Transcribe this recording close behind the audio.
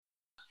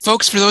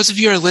Folks, for those of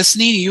you are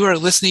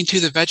listening to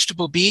The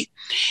Vegetable Beat.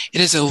 It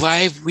is a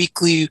live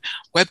weekly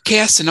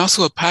webcast and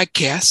also a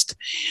podcast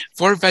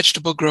for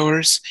vegetable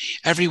growers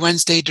every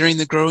Wednesday during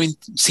the growing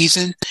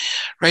season,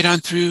 right on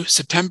through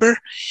September.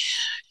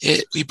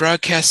 We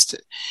broadcast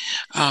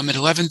at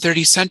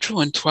 11:30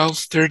 Central and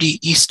 12:30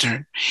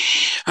 Eastern.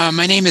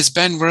 My name is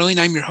Ben Whirling.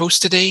 I'm your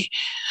host today.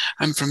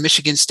 I'm from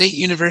Michigan State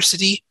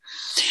University.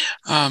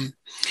 And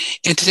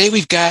today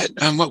we've got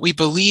what we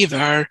believe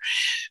are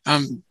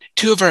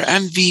two of our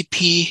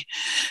MVP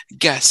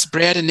guests.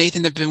 Brad and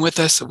Nathan have been with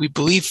us, we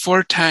believe,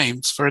 4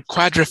 times for a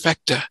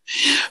quadrifecta.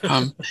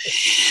 And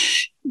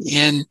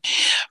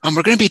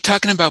we're going to be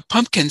talking about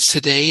pumpkins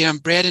today.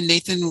 Brad and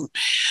Nathan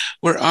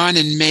were on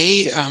in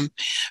May,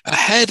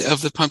 ahead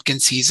of the pumpkin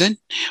season,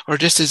 or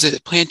just as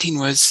the planting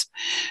was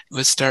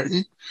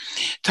starting,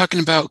 talking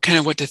about kind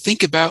of what to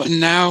think about. And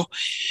now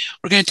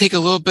we're going to take a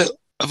little bit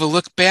of a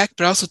look back,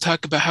 but also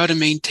talk about how to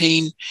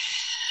maintain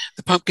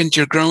the pumpkins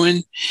you're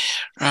growing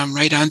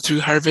right on through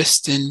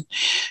harvest and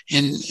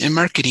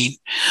marketing.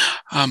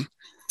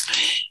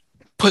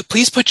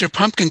 Please put your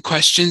pumpkin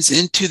questions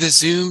into the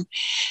Zoom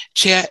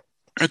chat,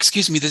 or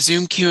the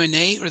Zoom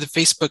Q&A or the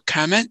Facebook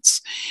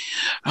comments.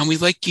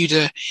 We'd like you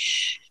to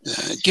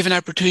give an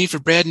opportunity for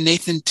Brad and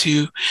Nathan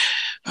to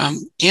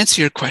answer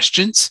your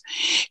questions.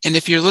 And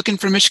if you're looking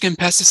for Michigan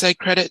pesticide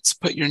credits,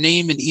 put your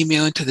name and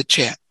email into the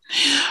chat.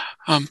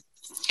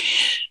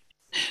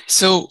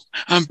 So,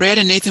 Brad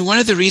and Nathan, one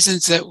of the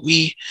reasons that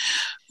we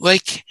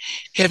like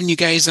having you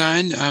guys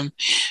on,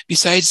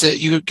 besides that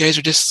you guys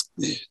are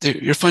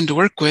you're fun to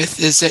work with,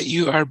 is that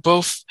you have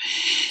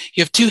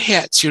 2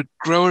 hats. You're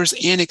growers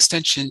and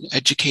extension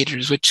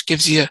educators, which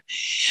gives you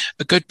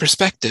a good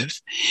perspective.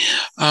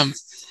 And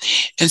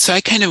so I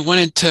kind of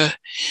wanted to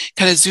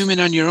kind of zoom in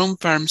on your own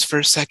farms for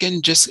a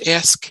second, just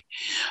ask,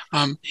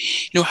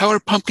 how are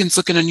pumpkins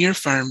looking on your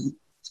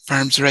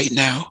farms right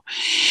now?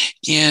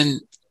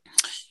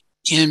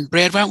 And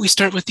Brad, why don't we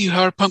start with you?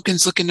 How are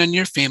pumpkins looking on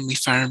your family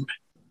farm?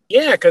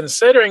 Yeah,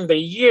 considering the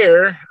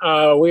year,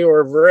 we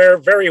were very,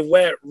 very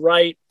wet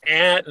right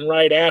at and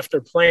right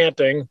after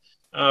planting.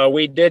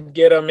 We did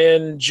get them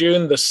in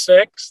June the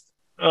 6th,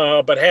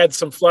 but had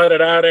some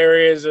flooded out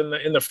areas in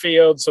the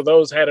field, so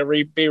those had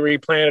to be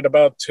replanted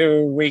about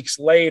 2 weeks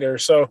later.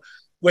 So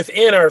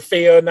within our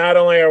field, not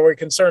only are we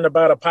concerned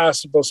about a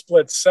possible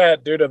split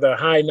set due to the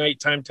high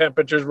nighttime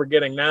temperatures we're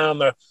getting now and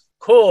the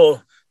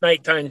cool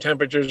nighttime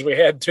temperatures we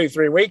had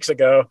 2-3 weeks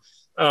ago.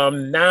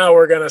 Now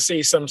we're going to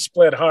see some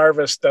split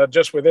harvest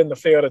just within the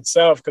field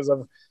itself because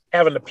of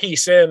having to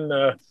piece in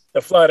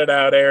the flooded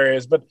out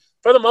areas. But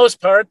for the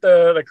most part,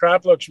 the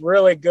crop looks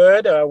really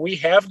good. We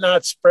have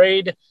not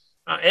sprayed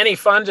any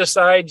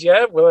fungicides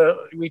yet.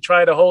 We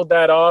try to hold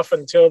that off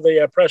until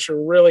the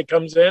pressure really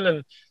comes in.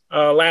 And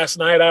last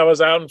night I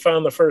was out and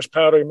found the first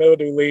powdery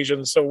mildew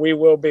lesion. So we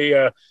will be,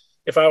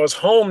 if I was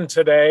home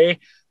today,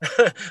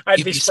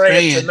 I'd be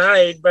spraying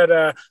tonight, but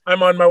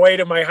I'm on my way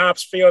to my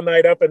hops field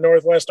night up in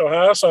Northwest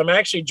Ohio. So I'm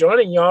actually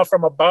joining y'all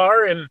from a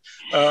bar in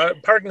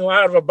parking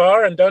lot of a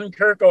bar in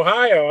Dunkirk,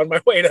 Ohio, on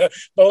my way to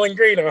Bowling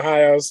Green,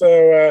 Ohio.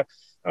 So,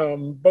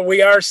 but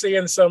we are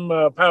seeing some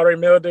powdery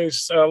mildew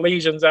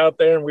lesions out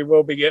there, and we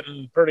will be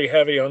getting pretty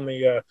heavy on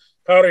the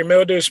powdery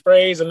mildew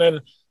sprays. And then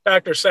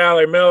Dr.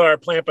 Sally Miller, our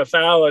plant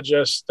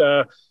pathologist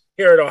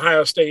here at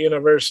Ohio State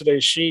University,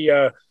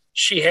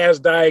 she has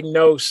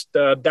diagnosed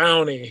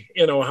downy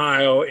in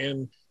Ohio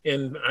in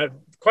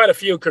quite a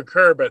few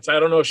cucurbits. I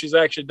don't know if she's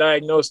actually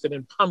diagnosed it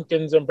in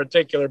pumpkins in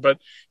particular, but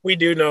we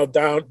do know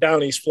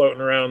downy's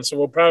floating around. So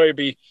we'll probably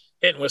be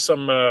hitting with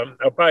some,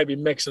 I'll probably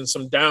be mixing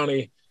some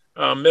downy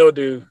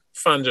mildew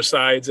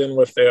fungicides in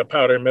with the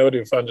powdery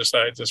mildew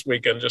fungicides this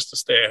weekend just to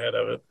stay ahead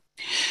of it.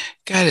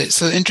 Got it.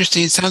 So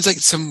interesting. It sounds like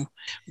some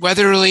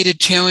weather-related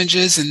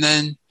challenges, and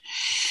then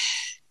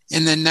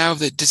now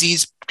the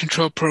disease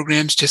control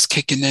programs just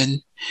kicking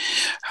in.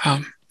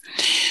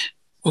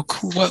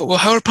 Well,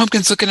 how are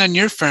pumpkins looking on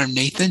your farm,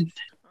 Nathan?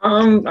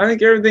 I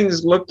think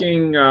everything's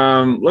looking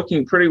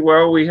pretty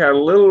well. We had a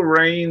little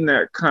rain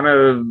that kind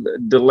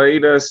of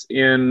delayed us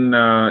in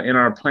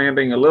our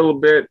planting a little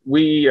bit.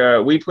 We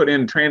put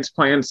in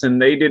transplants and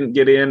they didn't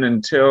get in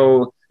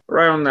until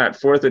around that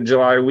 4th of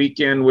July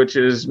weekend, which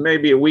is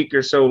maybe a week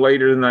or so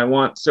later than I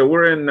want. So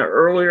we're in the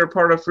earlier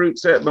part of fruit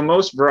set, but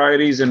most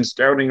varieties, and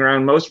scouting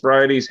around, most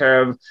varieties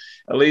have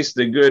at least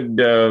a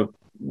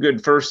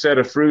good first set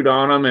of fruit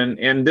on them.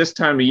 And this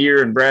time of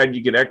year, and Brad,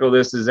 you could echo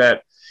this, is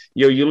that,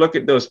 you look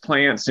at those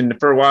plants and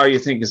for a while you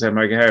think, is that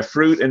I have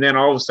fruit? And then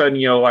all of a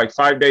sudden, like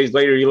 5 days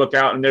later, you look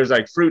out and there's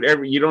like fruit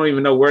you don't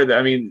even know where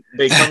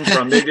they come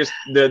from. They just,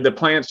 the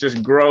plants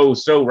just grow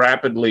so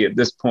rapidly at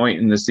this point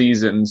in the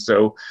season.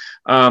 So,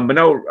 but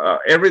no,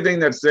 everything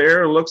that's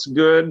there looks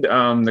good.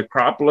 The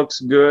crop looks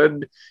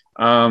good.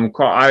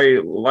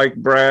 I, like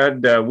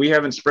Brad, we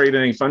haven't sprayed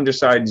any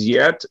fungicides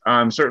yet.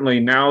 Certainly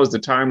now is the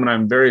time when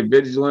I'm very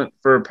vigilant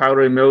for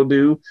powdery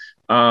mildew.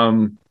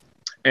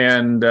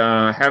 and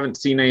haven't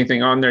seen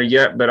anything on there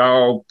yet, but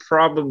I'll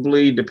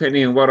probably,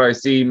 depending on what I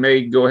see,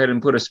 may go ahead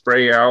and put a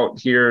spray out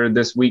here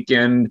this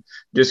weekend,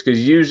 just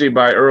because usually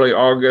by early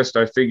August,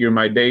 I figure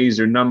my days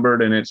are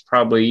numbered, and it's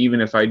probably,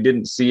 even if I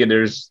didn't see it,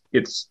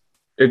 it's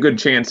a good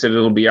chance that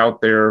it'll be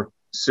out there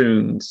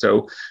soon.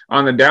 So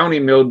on the downy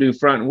mildew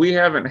front, we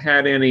haven't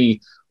had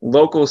any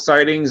local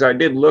sightings. I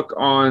did look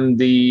on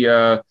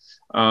the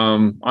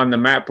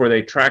map where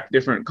they track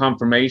different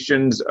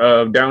conformations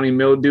of downy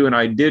mildew, and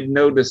I did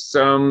notice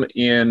some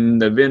in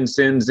the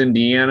Vincennes,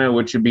 Indiana,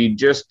 which would be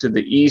just to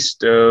the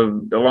east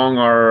of, along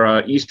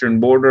our eastern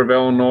border of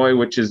Illinois,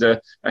 which is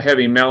a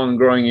heavy melon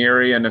growing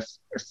area. And if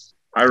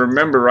I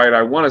remember right,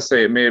 I want to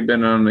say it may have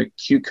been on a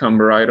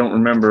cucumber. I don't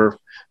remember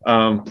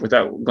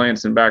without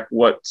glancing back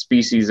what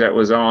species that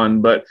was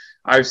on, but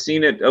I've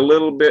seen it a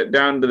little bit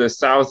down to the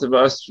south of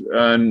us.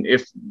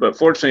 But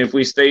fortunately, if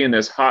we stay in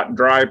this hot,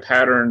 dry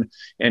pattern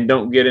and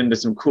don't get into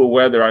some cool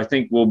weather, I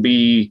think we'll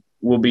be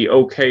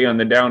okay on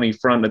the downy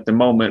front at the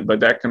moment. But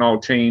that can all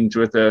change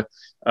with a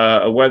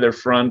weather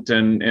front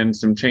and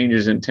some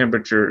changes in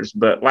temperatures.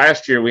 But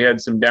last year we had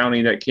some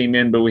downy that came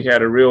in, but we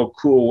had a real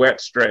cool wet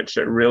stretch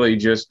that really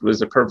just was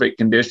the perfect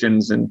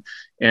conditions and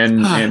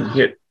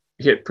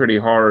hit pretty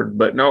hard.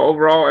 But no,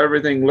 overall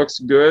everything looks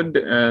good,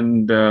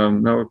 and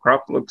no, the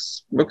crop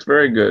looks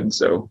very good.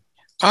 So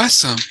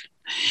awesome.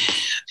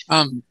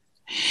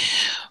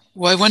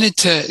 Well, I wanted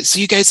to, so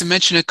you guys have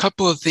mentioned a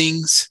couple of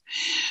things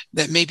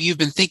that maybe you've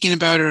been thinking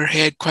about or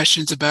had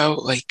questions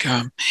about, like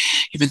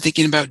you've been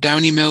thinking about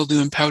downy mildew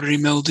and powdery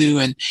mildew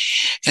and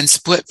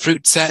split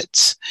fruit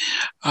sets.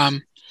 I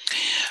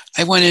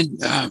wanted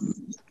to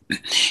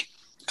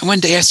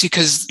ask you,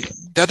 because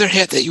the other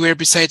hat that you wear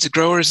besides a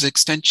grower is an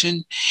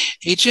extension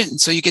agent, and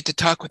so you get to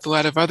talk with a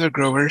lot of other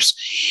growers.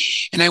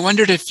 And I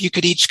wondered if you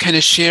could each kind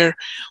of share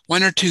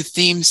one or two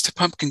themes to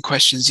pumpkin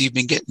questions you've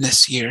been getting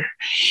this year.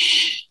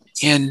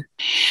 And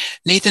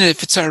Nathan,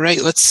 if it's all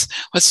right, let's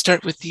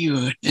start with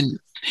you. And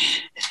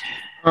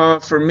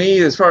for me,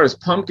 as far as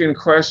pumpkin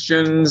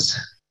questions,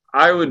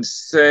 I would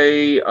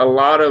say a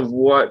lot of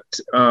what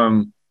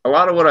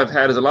I've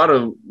had is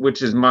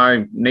which is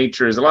my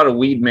nature, is a lot of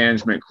weed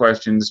management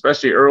questions,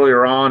 especially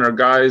earlier on, or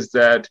guys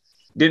that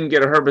didn't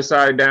get a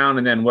herbicide down,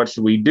 and then what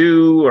should we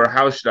do, or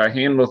how should I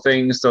handle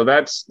things? So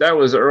that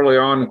was early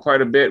on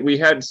quite a bit. We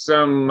had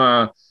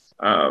some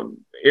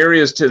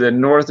areas to the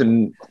north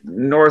and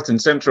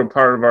central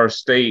part of our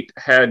state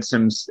had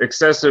some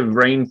excessive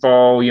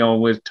rainfall,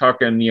 with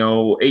talking,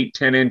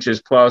 8-10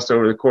 inches plus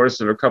over the course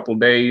of a couple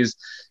days.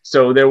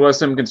 So there was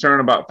some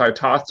concern about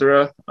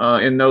Phytophthora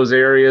in those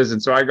areas.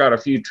 And so I got a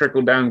few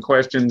trickle down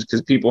questions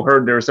because people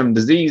heard there was some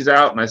disease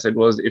out. And I said,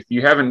 well, if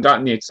you haven't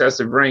gotten the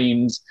excessive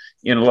rains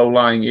in a low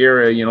lying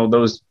area,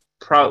 those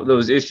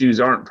issues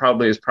aren't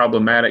probably as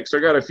problematic. So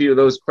I got a few of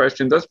those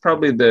questions. That's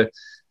probably the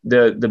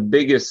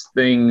biggest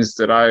things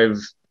that I've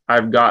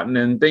gotten,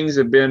 and things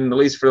have been, at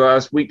least for the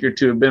last week or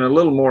two, have been a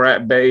little more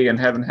at bay and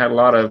haven't had a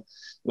lot of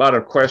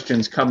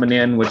questions coming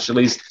in, which at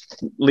least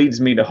leads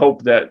me to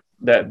hope that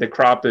the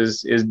crop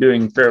is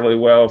doing fairly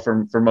well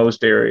for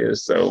most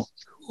areas. So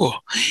cool.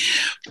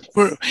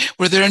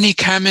 Were there any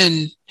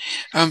common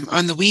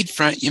on the weed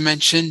front? You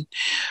mentioned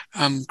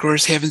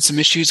growers having some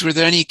issues. Were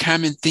there any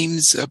common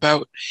themes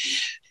about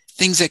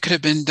things that could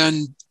have been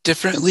done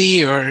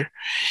differently, or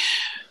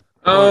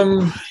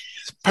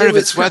part of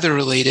it's weather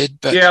related?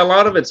 But yeah, a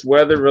lot of it's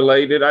weather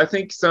related. I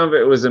think some of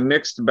it was a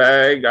mixed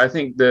bag. I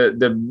think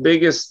the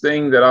biggest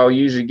thing that I'll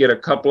usually get a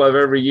couple of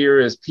every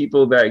year is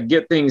people that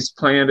get things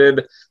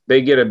planted, they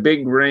get a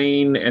big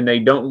rain and they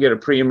don't get a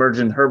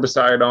pre-emergent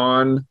herbicide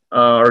on,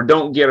 or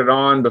don't get it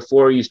on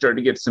before you start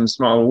to get some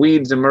small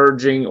weeds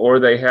emerging, or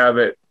they have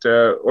it,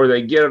 or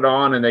they get it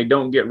on and they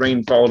don't get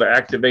rainfall to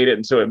activate it,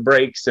 and so it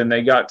breaks, and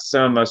they got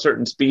a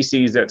certain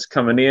species that's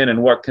coming in,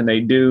 and what can they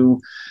do?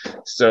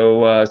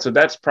 So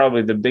that's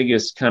probably the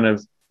biggest kind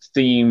of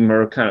theme,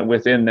 or kind of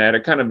within that.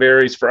 It kind of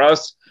varies for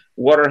us.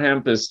 Water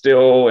hemp is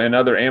still, and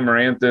other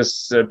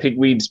amaranthus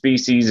pigweed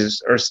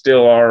species are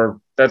still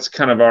that's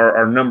kind of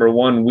our number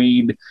one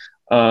weed.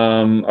 A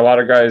lot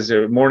of guys,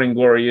 morning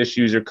glory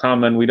issues are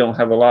common. We don't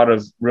have a lot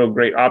of real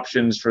great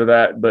options for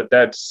that, but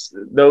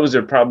those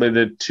are probably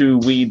the two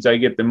weeds I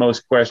get the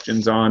most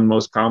questions on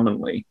most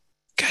commonly.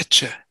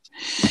 Gotcha.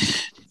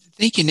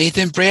 Thank you,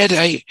 Nathan. Brad,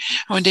 I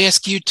wanted to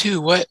ask you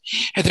too,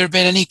 have there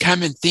been any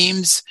common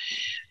themes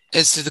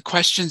as to the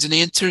questions and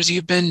answers that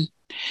have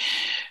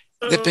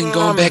been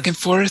going back and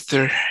forth?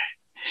 Or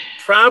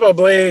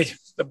probably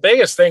the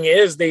biggest thing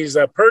is these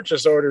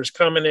purchase orders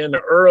coming in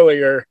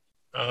earlier.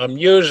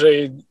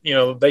 Usually,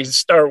 they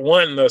start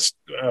wanting the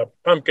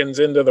pumpkins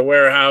into the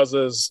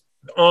warehouses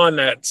on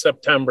that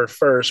September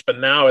 1st, but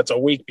now it's a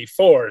week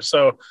before.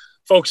 So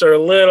folks are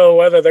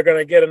whether they're going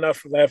to get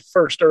enough of that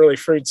first early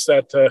fruit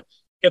set to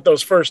get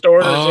those first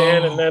orders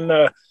in. And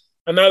then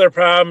another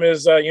problem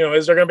is,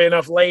 is there going to be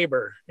enough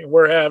labor?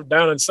 We're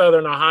down in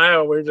Southern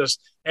Ohio,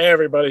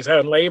 everybody's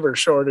having labor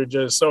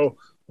shortages. So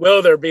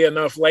will there be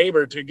enough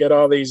labor to get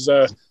all these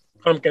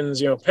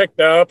pumpkins, picked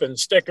up and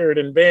stickered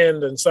and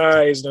binned and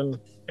sized and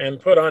and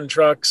put on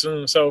trucks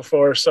and so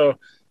forth. So,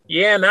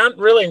 yeah, not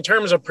really in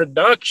terms of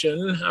production,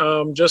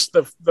 just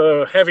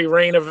the heavy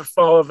rain of the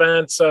fall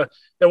events.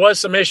 There was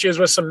some issues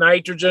with some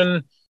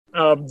nitrogen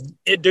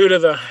due to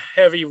the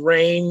heavy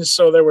rains.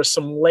 So there was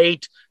some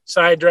late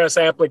side dress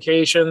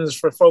applications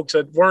for folks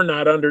that were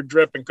not under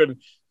drip and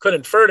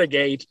couldn't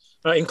fertigate,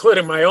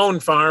 including my own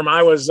farm.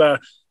 I was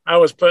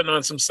putting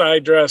on some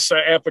side dress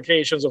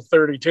applications of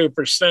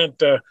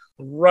 32%,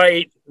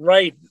 right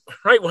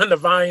when the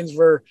vines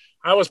were.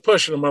 I was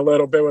pushing them a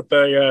little bit with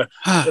the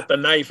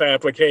knife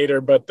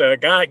applicator, but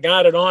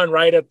got it on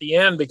right at the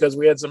end because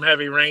we had some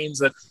heavy rains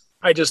that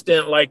I just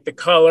didn't like the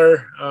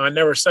color. I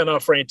never sent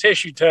off for any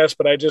tissue test,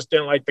 but I just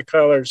didn't like the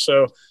color,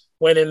 so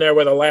went in there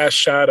with a last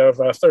shot of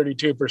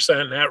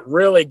 32%. And that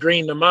really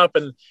greened them up.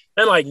 And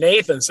then, like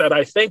Nathan said,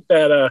 I think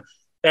that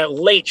that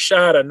late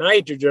shot of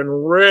nitrogen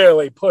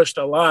really pushed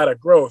a lot of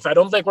growth. I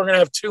don't think we're going to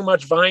have too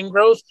much vine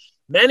growth.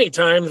 Many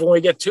times when we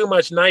get too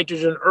much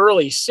nitrogen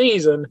early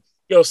season,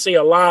 you'll see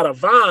a lot of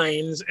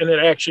vines, and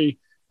it actually,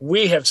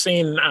 we have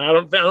seen, I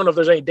don't know if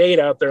there's any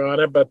data out there on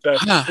it, but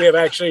we have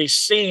actually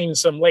seen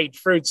some late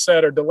fruit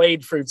set or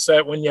delayed fruit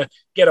set when you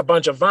get a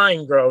bunch of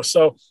vine growth.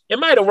 So it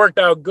might have worked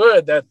out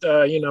good that,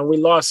 we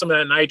lost some of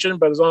that nitrogen,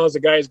 but as long as the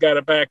guys got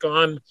it back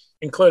on,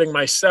 including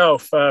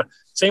myself,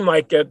 seemed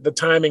like the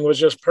timing was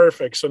just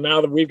perfect. So now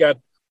that we've got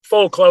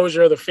full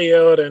closure of the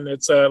field, and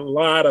it's a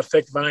lot of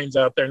thick vines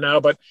out there now,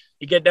 but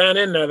you get down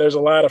in there, there's a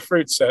lot of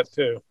fruit set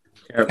too.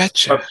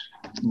 Gotcha.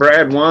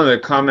 Brad, one of the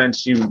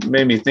comments you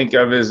made me think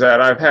of is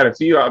that I've had a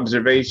few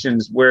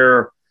observations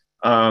where,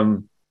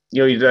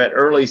 that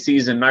early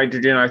season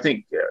nitrogen, I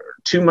think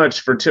too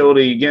much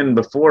fertility, again,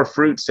 before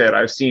fruit set,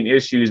 I've seen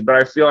issues, but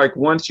I feel like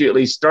once you at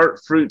least start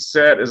fruit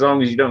set, as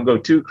long as you don't go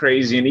too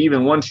crazy, and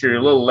even once you're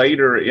a little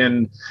later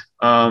in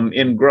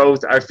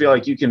growth, I feel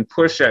like you can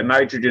push that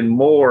nitrogen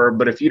more.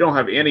 But if you don't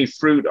have any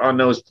fruit on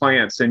those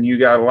plants and you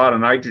got a lot of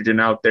nitrogen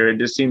out there, it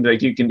just seems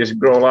like you can just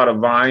grow a lot of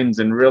vines,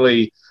 and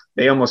really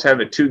they almost have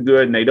it too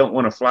good and they don't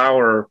want to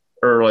flower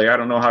early. I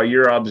don't know how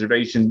your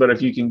observation, but if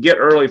you can get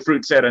early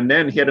fruit set and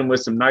then hit them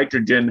with some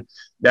nitrogen,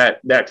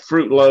 that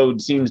fruit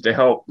load seems to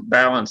help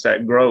balance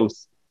that growth.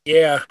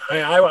 Yeah,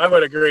 I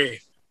would agree.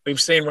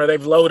 We've seen where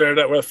they've loaded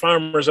up, where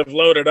farmers have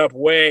loaded up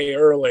way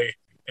early,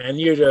 and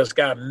you just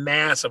got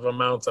massive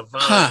amounts of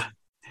vine,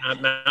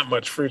 not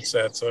much fruit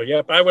set. So,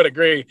 yep, I would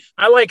agree.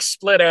 I like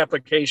split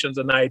applications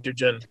of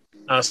nitrogen.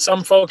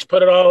 Some folks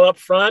put it all up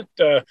front,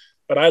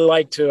 but I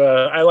like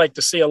to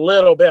see a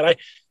little bit.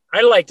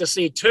 I like to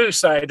see 2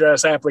 side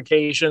dress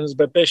applications,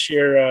 but this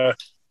year,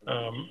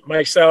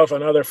 myself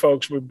and other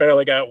folks, we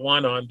barely got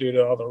 1 on due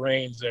to all the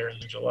rains there in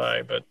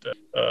July. But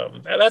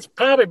that's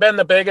probably been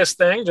the biggest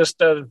thing.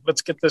 Just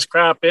let's get this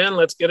crop in,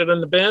 let's get it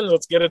in the bins,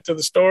 let's get it to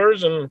the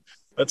stores, and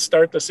let's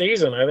start the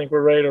season. I think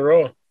we're ready to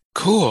roll.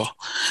 Cool.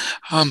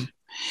 Well,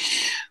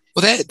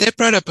 that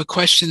brought up a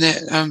question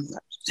that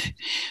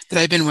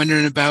I've been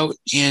wondering about,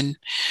 and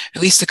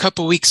at least a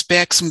couple weeks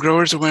back, some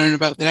growers are wondering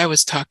about that I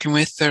was talking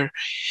with. Or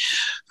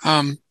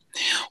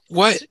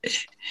what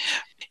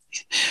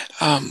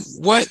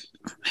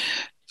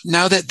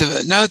now that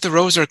the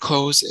rows are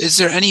closed, is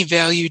there any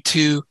value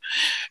to?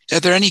 Are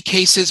there any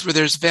cases where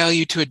there's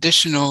value to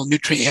additional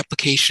nutrient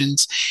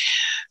applications?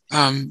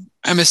 I'm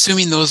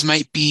assuming those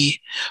might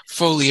be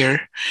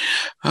foliar.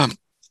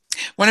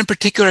 One in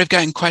particular I've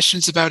gotten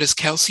questions about is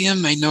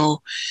calcium. I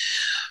know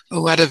a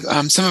lot of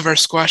some of our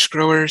squash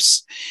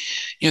growers,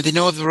 they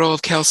know of the role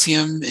of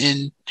calcium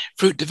in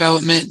fruit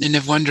development and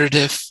have wondered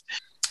if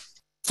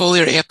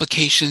foliar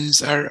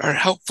applications are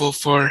helpful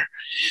for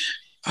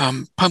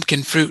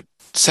pumpkin fruit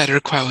setter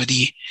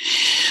quality.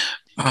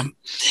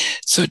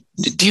 So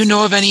do you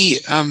know of any,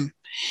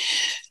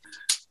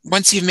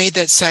 once you've made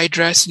that side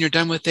dress and you're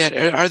done with that,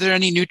 are there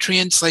any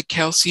nutrients like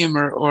calcium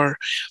or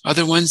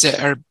other ones that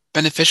are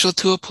beneficial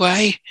to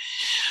apply?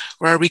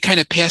 Or are we kind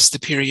of past the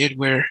period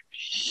where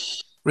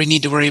we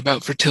need to worry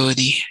about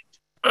fertility?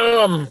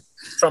 From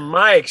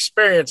my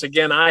experience,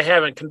 again, I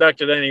haven't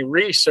conducted any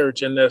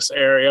research in this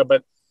area,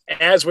 but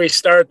as we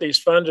start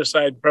these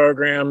fungicide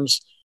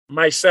programs,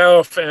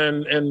 myself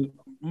and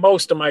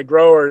most of my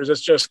growers, it's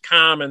just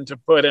common to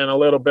put in a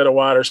little bit of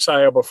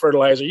water-soluble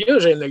fertilizer,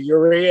 usually in the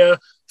urea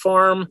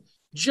form,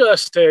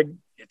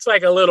 it's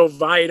like a little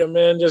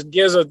vitamin, just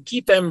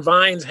keep them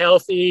vines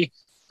healthy.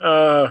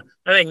 I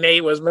think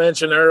Nate was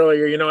mentioned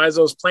earlier, as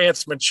those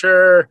plants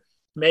mature,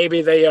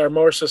 maybe they are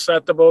more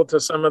susceptible to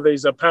some of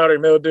these powdery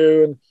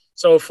mildew and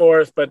so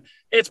forth, but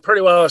it's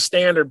pretty well a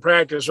standard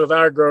practice with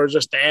our growers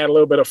just to add a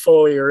little bit of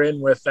foliar in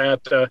with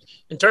that.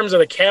 In terms of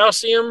the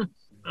calcium,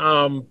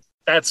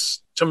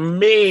 that's, to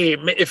me,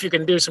 if you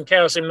can do some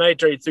calcium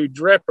nitrate through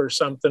drip or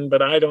something,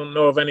 but I don't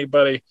know of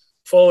anybody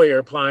foliar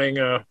applying,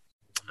 I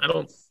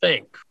don't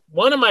think.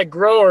 One of my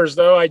growers,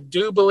 though, I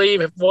do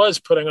believe was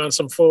putting on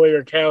some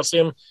foliar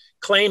calcium,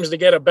 claims to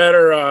get a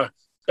better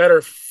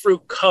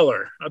fruit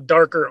color, a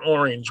darker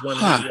orange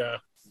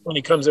when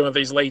he comes in with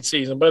these late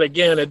season. But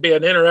again, it'd be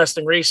an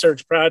interesting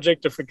research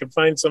project if we could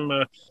find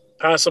some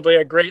possibly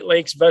a Great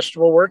Lakes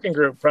vegetable working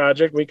group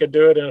project. We could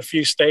do it in a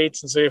few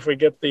states and see if we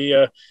get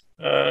the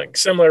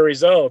similar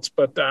results.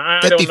 But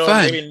I don't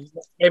know.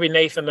 Maybe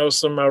Nathan knows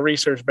some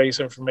research-based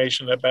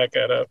information that back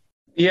that up.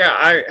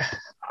 Yeah,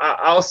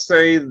 I'll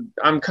say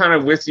I'm kind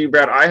of with you,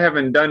 Brad. I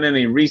haven't done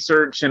any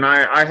research, and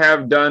I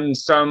have done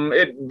some.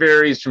 It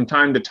varies from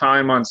time to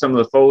time on some of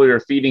the foliar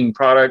feeding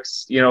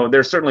products. You know,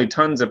 there's certainly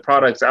tons of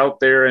products out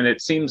there, and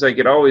it seems like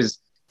it always,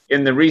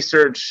 in the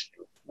research,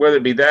 whether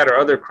it be that or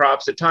other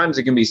crops, at times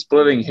it can be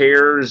splitting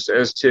hairs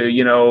as to,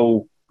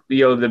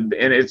 and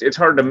it's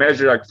hard to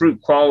measure like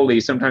fruit quality.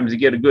 Sometimes you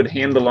get a good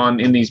handle on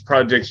in these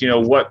projects,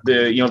 what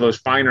those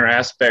finer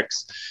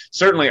aspects.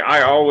 Certainly,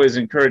 I always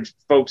encourage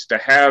folks to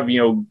have,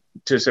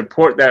 to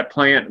support that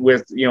plant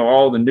with,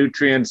 all the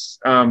nutrients,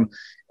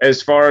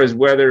 as far as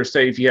whether,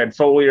 say, if you had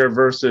foliar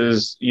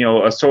versus,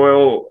 a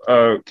soil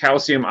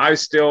calcium. I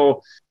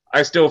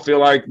still feel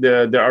like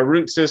our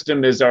root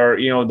system is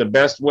the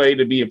best way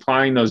to be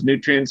applying those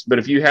nutrients. But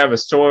if you have a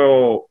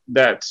soil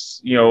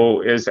that's,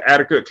 is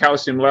adequate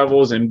calcium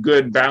levels and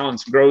good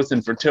balanced growth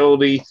and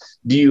fertility,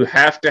 do you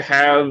have to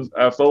have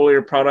a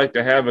foliar product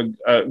to have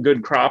a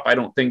good crop? I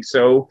don't think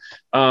so.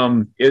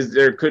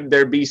 Could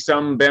there be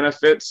some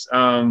benefits?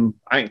 I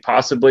think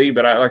possibly,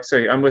 but like I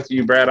say, I'm with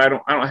you, Brad. I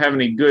don't have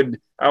any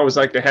good. I always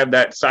like to have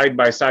that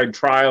side-by-side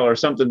trial or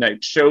something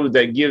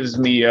that gives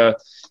me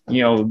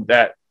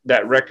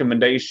that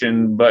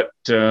recommendation. But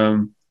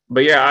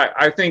yeah,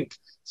 I think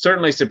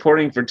certainly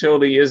supporting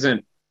fertility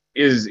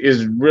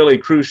is really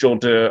crucial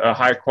to a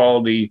high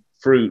quality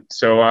fruit.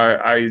 So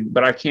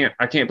but I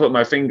can't put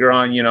my finger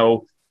on,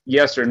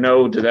 yes or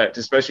no to that,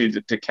 especially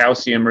to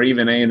calcium or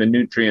even any of the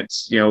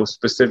nutrients,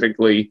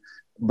 specifically,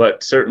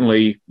 but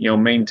certainly,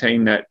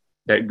 maintain that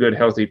good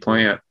healthy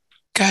plant.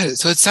 Got it.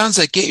 So it sounds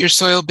like get your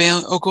soil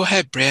balance. Oh, go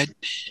ahead, Brad.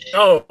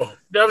 Oh,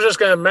 I was just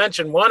going to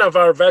mention one of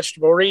our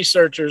vegetable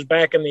researchers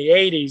back in the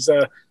 80s,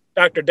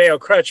 Dr. Dale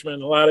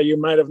Kretschmann. A lot of you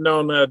might have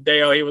known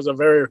Dale. He was a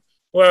very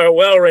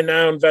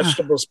well-renowned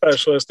vegetable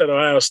specialist at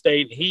Ohio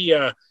State.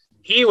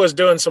 He was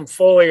doing some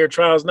foliar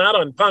trials, not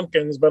on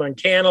pumpkins, but on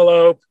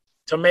cantaloupe,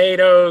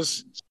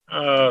 tomatoes,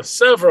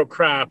 several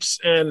crops.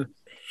 And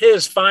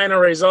his final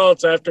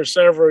results after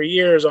several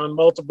years on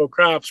multiple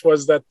crops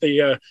was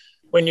that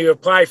when you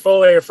apply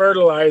foliar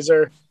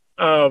fertilizer,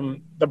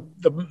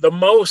 the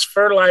most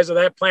fertilizer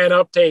that plant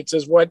uptakes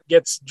is what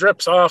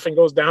drips off and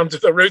goes down to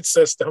the root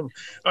system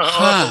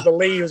off of the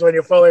leaves when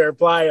you foliar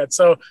apply it.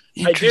 So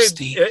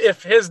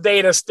if his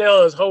data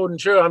still is holding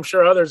true, I'm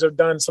sure others have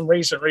done some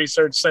recent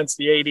research since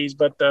the 80s,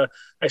 but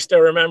I still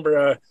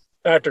remember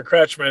Dr.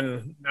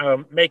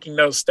 Kretschmann making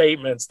those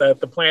statements that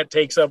the plant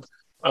takes up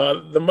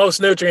the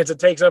most nutrients it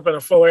takes up in a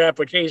foliar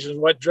application is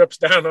what drips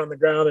down on the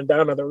ground and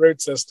down to the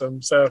root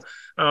system. So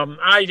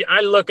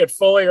I look at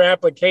foliar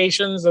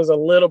applications as a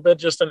little bit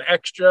just an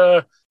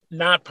extra,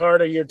 not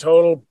part of your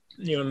total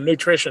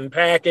nutrition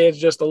package,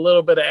 just a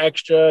little bit of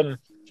extra, and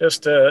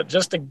just to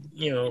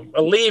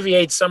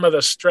alleviate some of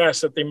the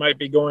stress that they might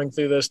be going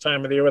through this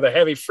time of the year with a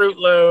heavy fruit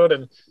load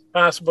and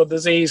possible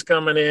disease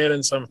coming in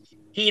and some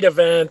heat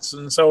events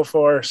and so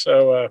forth.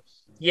 So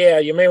yeah,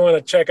 you may want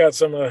to check out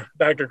some of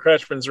Dr.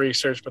 Kretschmann's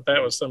research, but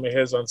that was some of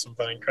his on some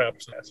vine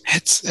crops.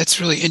 That's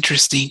really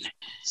interesting.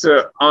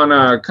 So on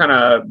a kind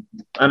of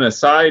an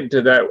aside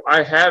to that,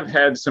 I have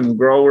had some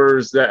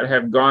growers that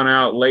have gone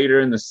out later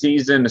in the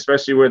season,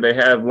 especially where they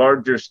have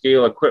larger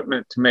scale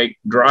equipment to make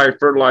dry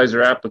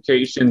fertilizer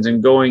applications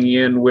and going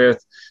in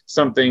with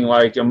something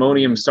like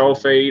ammonium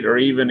sulfate, or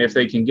even if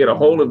they can get a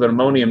hold of an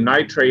ammonium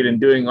nitrate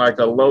and doing like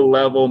a low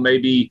level,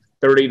 maybe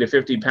 30 to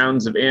 50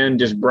 pounds of N,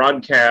 just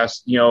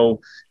broadcast,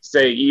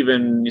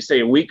 say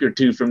a week or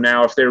two from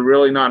now, if they're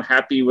really not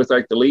happy with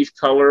like the leaf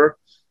color.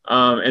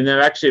 And they've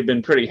actually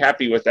been pretty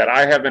happy with that.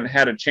 I haven't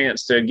had a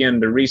chance to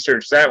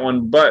research that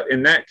one. But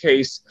in that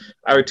case,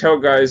 I would tell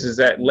guys is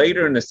that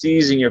later in the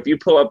season, if you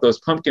pull up those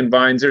pumpkin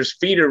vines, there's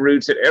feeder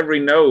roots at every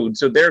node.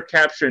 So they're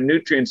capturing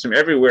nutrients from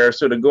everywhere.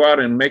 So to go out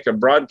and make a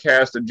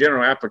broadcast, a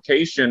general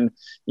application,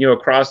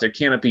 across a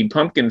canopied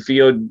pumpkin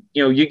field,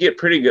 you get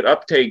pretty good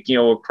uptake,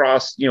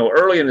 across,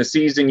 early in the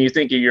season. You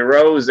think of your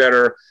rows that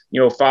are,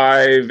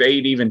 5,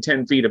 8, even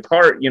 10 feet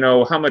apart,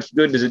 how much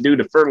good does it do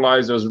to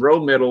fertilize those row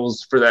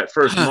middles for that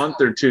first month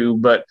or two?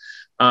 But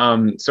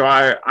so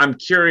I'm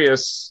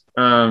curious,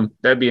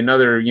 that'd be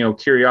another,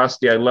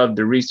 curiosity I'd love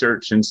to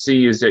research and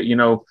see is that,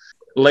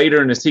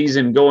 later in the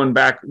season, going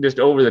back just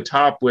over the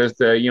top with,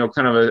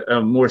 kind of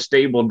a more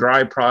stable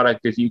dry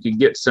product, if you could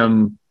get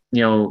some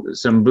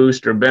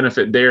boost or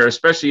benefit there,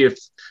 especially if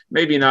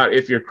maybe not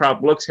if your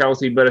crop looks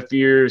healthy, but if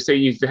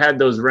you've had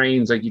those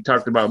rains, like you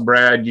talked about,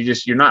 Brad,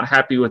 you're not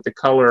happy with the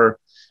color.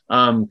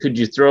 Could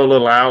you throw a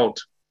little out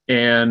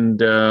and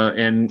get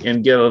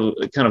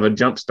a kind of a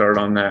jump start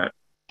on that?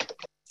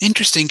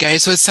 Interesting,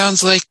 guys. So it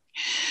sounds like,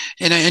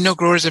 and I know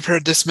growers have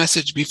heard this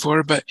message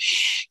before, but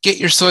get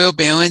your soil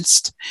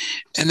balanced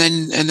and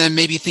then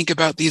maybe think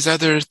about these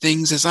other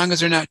things, as long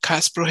as they're not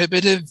cost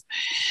prohibitive,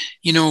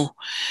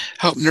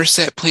 help nurse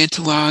that plant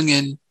along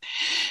and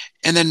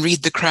and then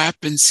read the crop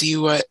and see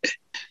what,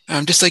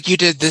 just like you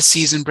did this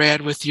season,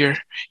 Brad, with your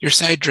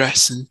side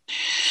dress. And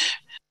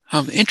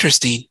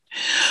interesting.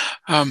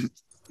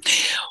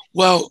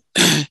 Well,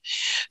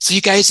 so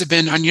you guys have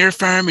been on your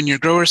farm and your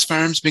growers'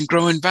 farms, been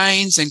growing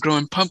vines and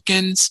growing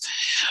pumpkins.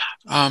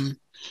 I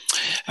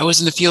was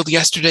in the field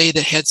yesterday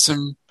that had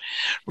some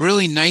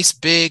really nice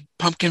big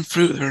pumpkin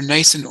fruit. They're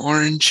nice and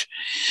orange.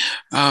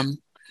 And,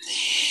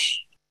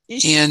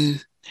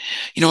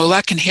 a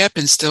lot can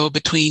happen still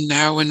between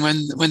now and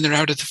when they're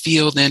out of the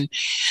field. And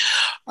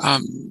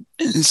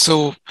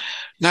so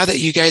now that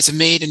you guys have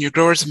made and your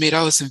growers have made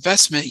all this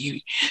investment, you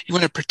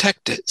want to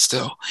protect it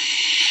still.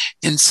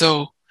 And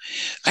so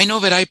I know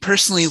that I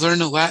personally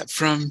learn a lot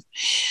from,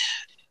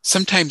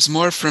 sometimes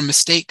more from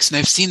mistakes. And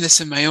I've seen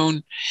this in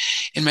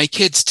my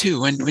kids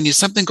too. When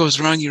something goes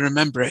wrong, you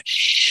remember it.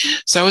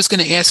 So I was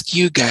going to ask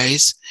you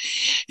guys,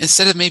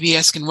 instead of maybe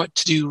asking what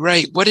to do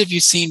right, what have you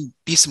seen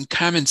be some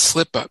common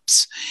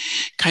slip-ups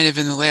kind of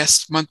in the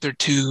last month or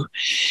two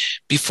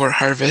before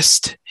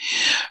harvest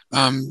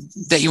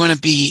that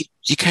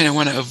you kind of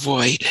want to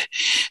avoid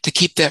to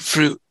keep that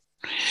fruit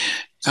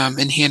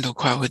and handle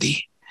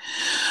quality?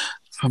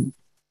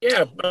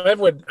 Yeah,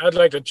 I'd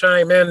like to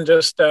chime in,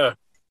 just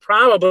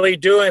probably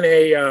doing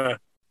a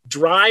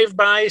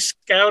drive-by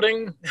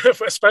scouting,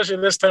 especially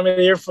this time of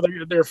the year for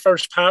their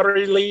first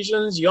powdery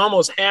lesions. You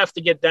almost have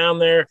to get down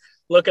there,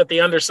 look at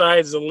the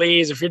undersides of the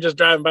leaves. If you're just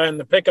driving by in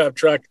the pickup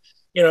truck,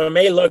 it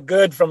may look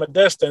good from a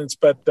distance,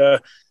 but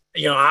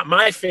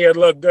my field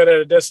looked good at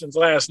a distance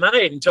last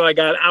night until I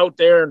got out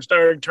there and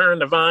started turning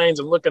the vines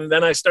and looking.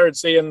 Then I started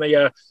seeing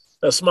the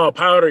small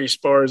powdery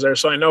spores there.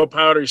 So I know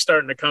powdery's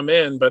starting to come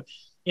in, but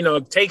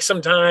take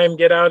some time,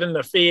 get out in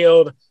the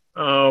field,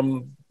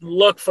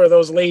 look for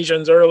those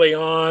lesions early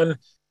on.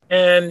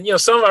 And,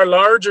 some of our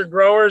larger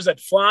growers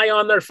that fly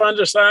on their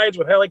fungicides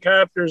with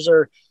helicopters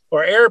or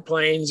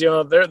airplanes,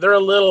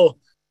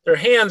 their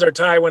hands are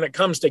tied when it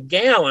comes to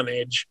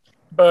gallonage.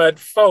 But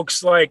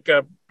folks like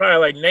probably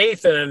like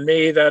Nathan and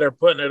me that are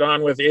putting it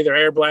on with either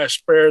air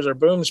blast sprayers or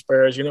boom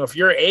sprayers, if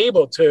you're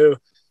able to,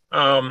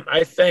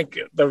 I think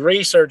the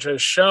research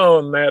has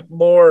shown that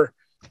more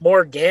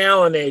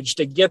gallonage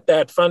to get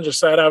that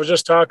fungicide. I was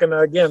just talking to,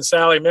 again,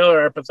 Sally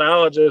Miller, our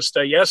pathologist,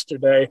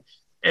 yesterday.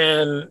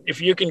 And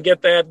if you can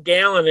get that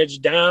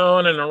gallonage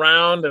down and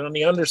around and on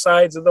the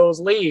undersides of those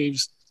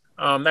leaves,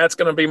 that's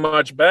going to be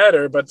much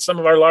better. But some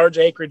of our large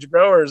acreage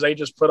growers, they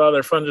just put all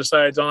their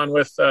fungicides on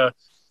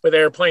with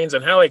airplanes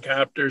and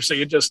helicopters. So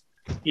you just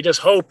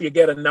hope you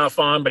get enough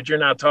on, but you're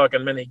not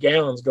talking many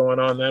gallons going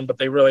on then, but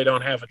they really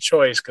don't have a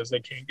choice because they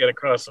can't get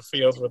across the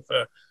field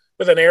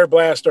with an air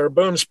blast or a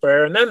boom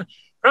sprayer. And then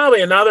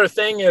probably another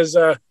thing is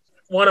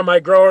one of my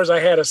growers,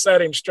 I had to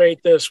set him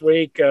straight this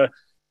week.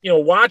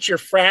 Watch your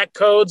frac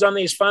codes on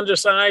these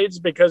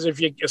fungicides, because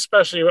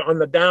especially on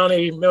the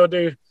downy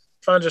mildew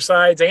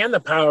fungicides and the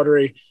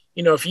powdery,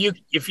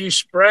 if you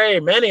spray,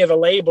 many of the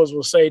labels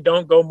will say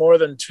don't go more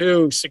than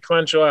 2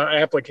 sequential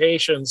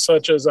applications,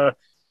 such as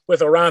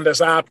with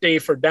Arondis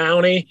opti for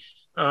downy.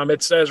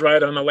 It says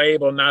right on the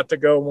label not to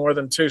go more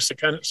than 2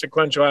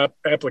 sequential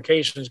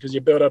applications because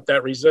you build up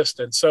that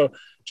resistance. So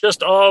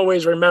just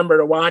always remember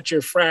to watch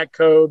your frac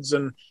codes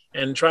and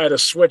try to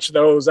switch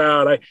those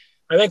out.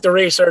 I think the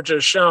research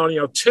has shown,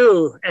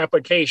 2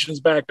 applications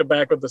back to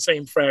back with the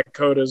same frac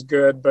code is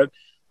good, but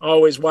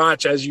always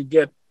watch as you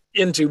get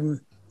into,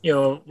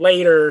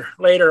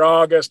 later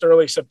August,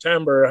 early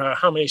September,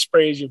 how many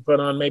sprays you put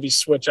on, maybe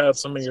switch out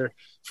some of your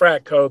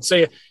frac codes.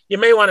 So you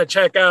may want to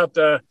check out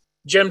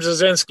Jim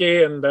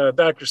Zazinski and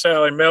Dr.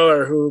 Sally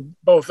Miller, who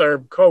both are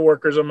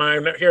co-workers of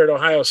mine here at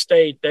Ohio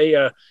State.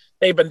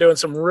 They've been doing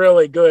some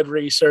really good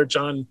research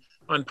on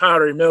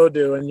powdery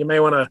mildew, and you may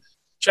want to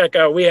check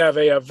out. We have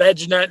a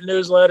VegNet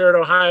newsletter at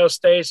Ohio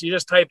State. So you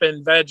just type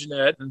in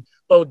VegNet, and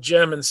both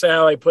Jim and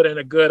Sally put in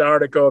a good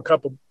article a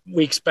couple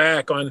weeks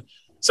back on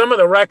some of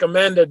the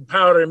recommended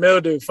powdery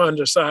mildew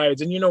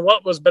fungicides. And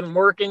what was been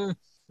working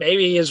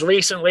maybe as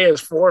recently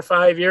as 4 or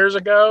 5 years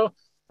ago.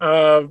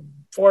 4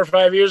 or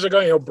 5 years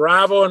ago,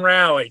 Bravo and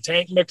Rally,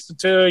 tank mix the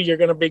two, you're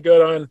going to be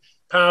good on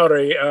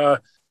powdery.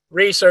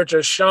 Research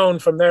has shown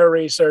from their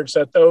research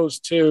that those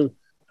two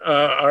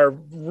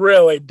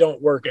really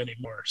don't work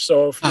anymore.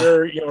 So if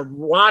you're,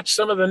 watch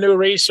some of the new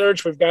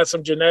research. We've got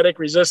some genetic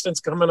resistance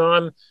coming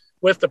on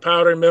with the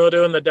powdery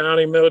mildew and the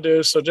downy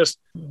mildew. So just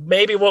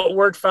maybe what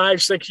worked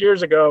 5, 6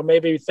 years ago,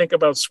 maybe think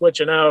about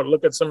switching out,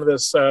 look at some of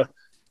this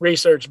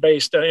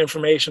research-based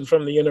information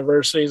from the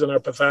universities and our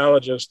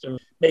pathologists and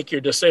make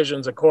your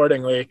decisions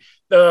accordingly.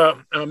 The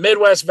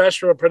Midwest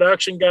Vegetable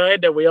Production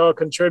Guide that we all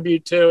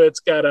contribute to,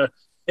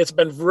 it's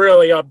been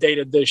really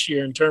updated this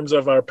year in terms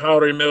of our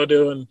powdery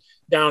mildew and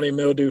downy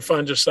mildew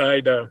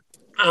fungicide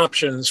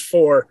options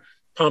for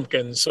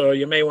pumpkins. So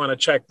you may want to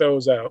check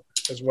those out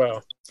as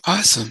well.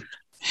 Awesome.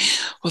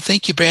 Well,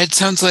 thank you, Brad.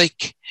 Sounds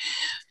like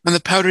on the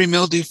powdery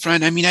mildew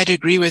front, I'd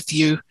agree with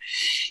you.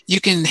 You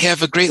can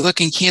have a great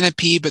looking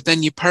canopy, but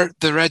then you part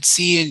the Red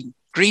Sea and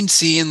Green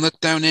Sea and look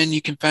down in,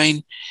 you can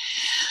find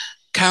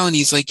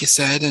colonies, like you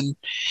said, and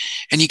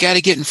you got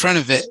to get in front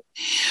of it.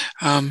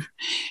 And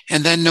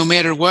then no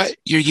matter what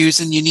you're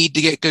using, you need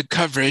to get good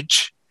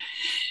coverage.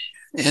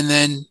 And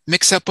then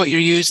mix up what you're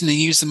using and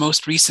use the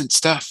most recent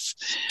stuff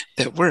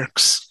that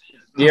works.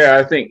 Yeah,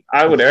 I think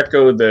I would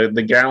echo the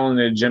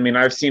gallonage. I mean,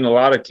 I've seen a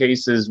lot of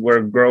cases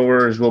where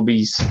growers will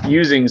be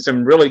using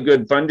some really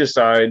good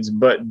fungicides,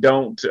 but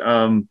don't,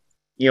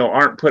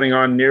 aren't putting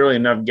on nearly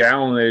enough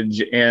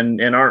gallonage, and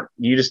aren't,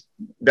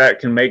 that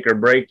can make or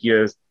break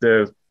you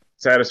the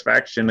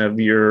satisfaction of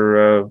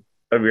your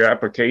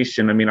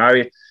application. I mean,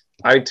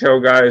 I tell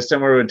guys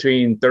somewhere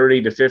between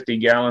 30 to 50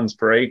 gallons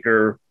per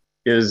acre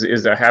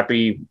is a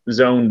happy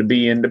zone to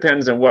be in.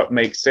 Depends on what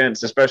makes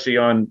sense, especially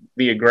on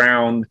via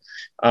ground.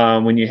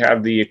 When you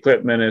have the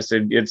equipment,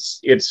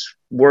 it's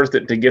worth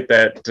it to get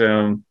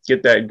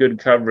that good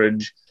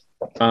coverage.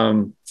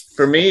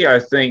 For me, I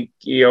think,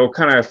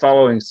 kind of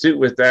following suit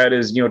with that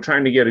is,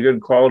 trying to get a good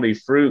quality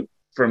fruit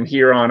from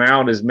here on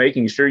out is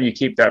making sure you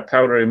keep that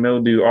powdery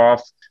mildew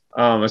off,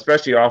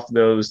 especially off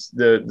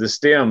the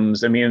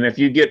stems. I mean, if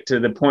you get to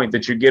the point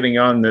that you're getting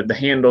on the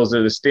handles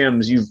of the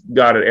stems, you've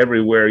got it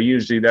everywhere.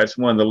 Usually that's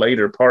one of the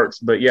later parts,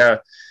 but yeah,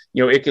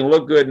 it can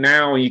look good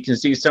now and you can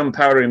see some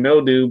powdery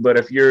mildew, but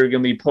if you're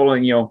going to be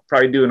pulling,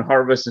 probably doing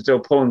harvest and still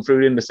pulling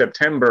fruit into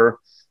September,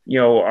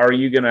 are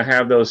you going to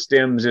have those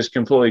stems just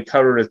completely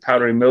covered with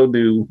powdery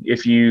mildew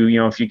if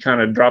you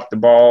kind of drop the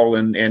ball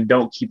and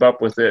don't keep up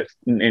with it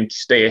and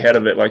stay ahead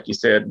of it, like you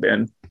said,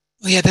 Ben?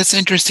 Well, yeah, that's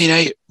interesting.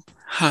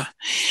 I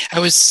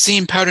was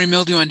seeing powdery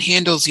mildew on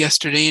handles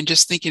yesterday and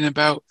just thinking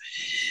about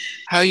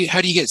how do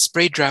you get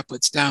spray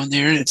droplets down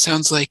there? And it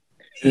sounds like,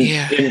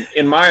 yeah.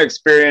 In my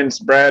experience,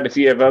 Brad, if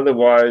you have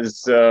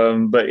otherwise,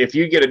 but if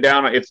you get it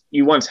down, if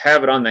you once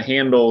have it on the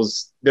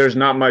handles, there's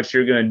not much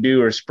you're going to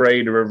do or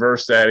spray to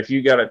reverse that. If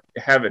you got to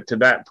have it to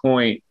that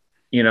point,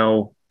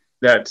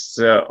 that's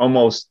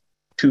almost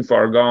too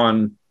far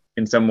gone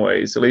in some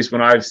ways, at least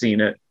when I've seen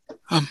it.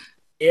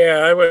 Yeah,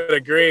 I would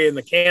agree. And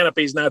the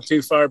canopy's not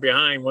too far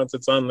behind once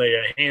it's on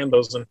the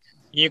handles. And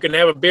you can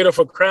have a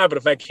beautiful crop, but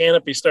if that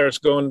canopy starts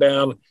going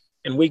down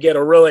and we get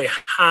a really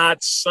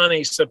hot,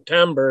 sunny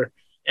September,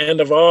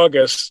 end of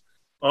August,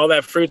 all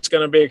that fruit's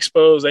going to be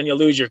exposed. Then you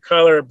lose your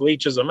color, it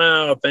bleaches them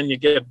out. Then you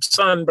get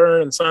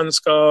sunburn and sun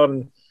scald.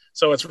 And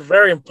so it's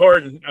very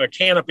important.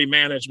 Canopy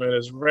management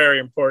is very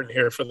important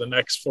here for the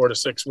next 4 to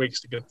 6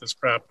 weeks to get this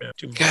crop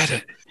in. Got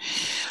it.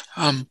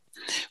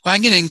 Well,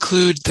 I'm going to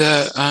include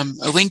a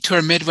link to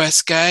our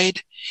Midwest guide.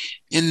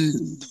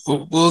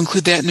 We'll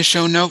include that in the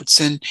show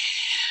notes. And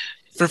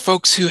for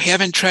folks who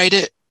haven't tried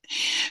it,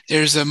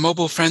 there's a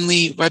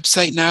mobile-friendly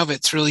website now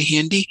that's really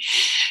handy.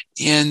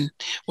 And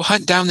we'll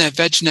hunt down that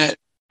VegNet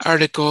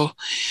article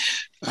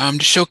to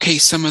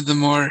showcase some of the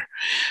more,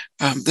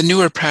 the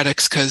newer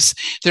products, because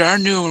there are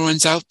newer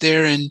ones out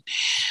there. And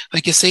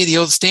like you say, the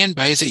old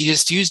standbys that you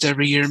just used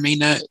every year may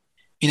not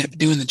be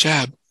doing the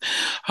job.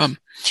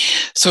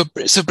 So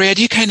Brad,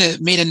 you kind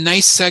of made a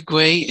nice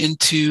segue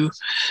into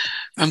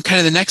kind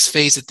of the next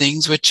phase of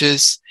things, which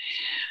is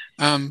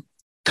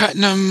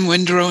cutting them,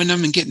 windrowing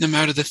them, and getting them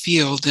out of the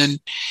field. And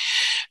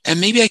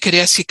maybe I could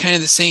ask you in kind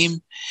of the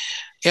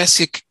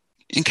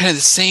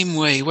same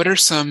way. What are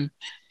some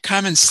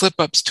common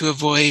slip-ups to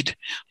avoid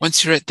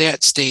once you're at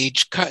that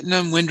stage, cutting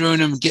them, windrowing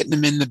them, getting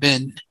them in the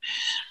bin?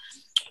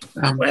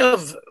 Well,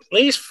 at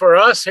least for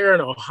us here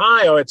in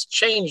Ohio, it's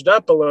changed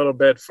up a little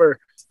bit. For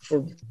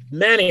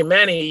many,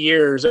 many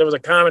years, it was a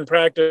common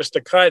practice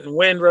to cut and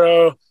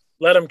windrow,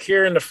 let them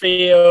cure in the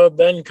field,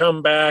 then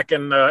come back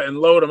and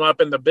load them up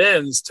in the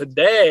bins.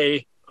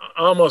 Today,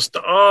 almost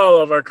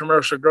all of our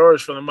commercial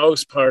growers, for the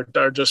most part,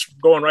 are just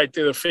going right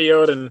through the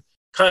field and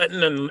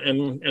cutting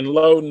and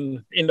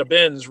loading in the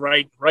bins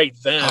right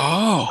then.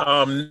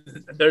 Oh.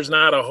 There's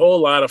not a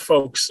whole lot of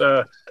folks.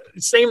 It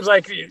seems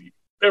like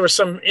there was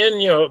some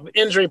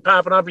injury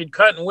popping up. You'd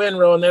cut and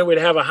windrow, and then we'd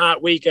have a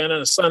hot weekend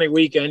and a sunny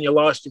weekend. You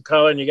lost your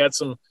color and you got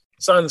some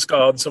sun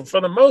scald. So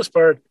for the most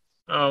part,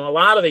 a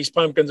lot of these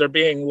pumpkins are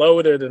being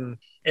loaded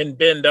and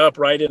binned up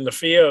right in the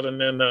field.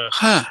 And then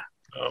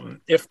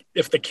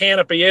if the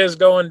canopy is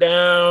going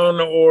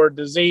down or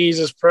disease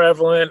is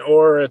prevalent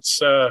or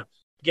it's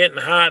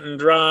getting hot and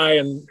dry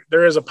and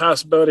there is a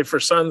possibility for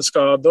sun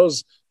scald,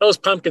 those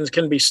pumpkins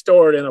can be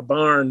stored in a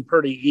barn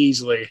pretty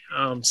easily,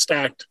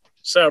 stacked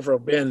several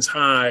bins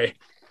high.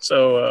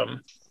 So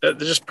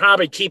just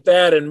probably keep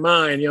that in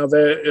mind.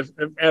 If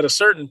at a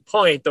certain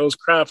point, those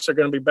crops are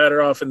going to be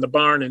better off in the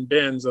barn and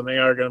bins than they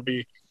are going to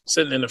be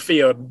sitting in the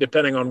field,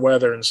 depending on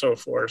weather and so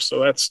forth. So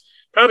that's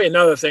probably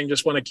another thing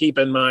just want to keep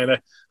in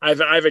mind.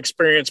 I've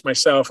experienced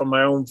myself on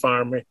my own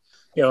farm.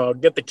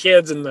 Get the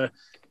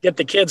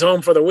kids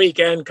home for the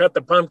weekend, cut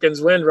the pumpkins,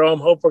 windrow them,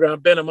 hope we're going to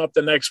bin them up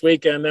the next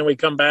weekend. Then we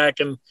come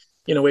back and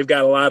we've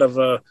got a lot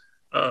of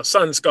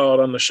sun scald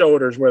on the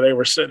shoulders where they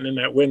were sitting in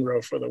that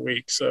windrow for the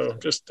week. So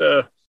just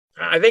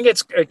I think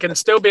it can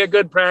still be a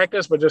good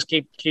practice, but just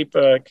keep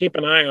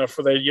an eye out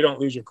for that. You don't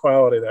lose your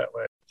quality that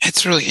way.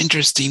 It's really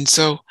interesting.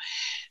 So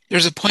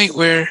there's a point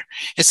where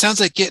it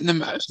sounds like getting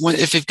them,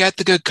 if they've got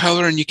the good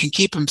color and you can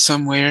keep them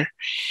somewhere,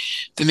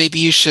 then maybe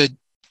you should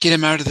get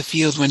them out of the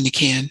field when you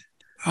can.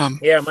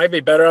 Yeah, it might be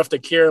better off to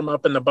cure them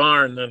up in the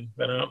barn than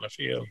out in the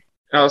field.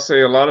 I'll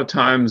say a lot of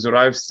times what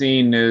I've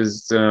seen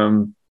is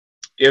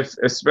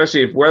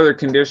especially if weather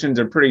conditions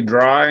are pretty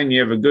dry and you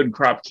have a good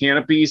crop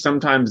canopy,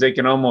 sometimes they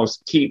can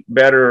almost keep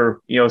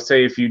better,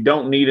 say if you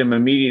don't need them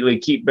immediately,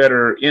 keep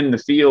better in the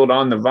field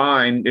on the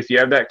vine if you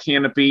have that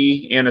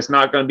canopy and it's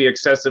not going to be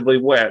excessively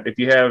wet. If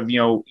you have,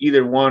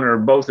 either one or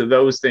both of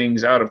those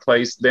things out of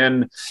place,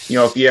 then,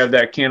 if you have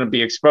that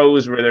canopy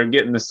exposed where they're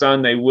getting the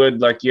sun, they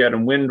would, like you had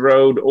them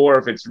windrowed, or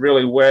if it's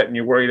really wet and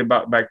you're worried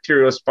about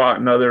bacterial spot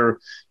and other,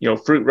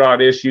 fruit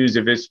rot issues,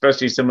 if it's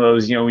especially some of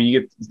those, when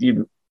you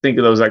think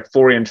of those like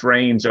 4-inch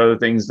rains or other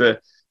things,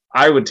 that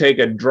I would take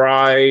a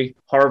dry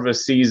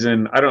harvest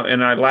season.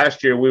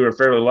 Last year we were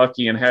fairly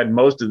lucky and had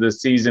most of the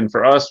season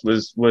for us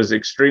was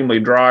extremely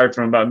dry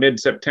from about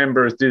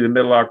mid-September through the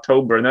middle of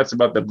October. And that's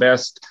about the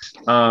best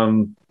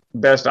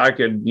I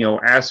could,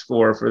 ask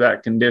for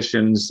that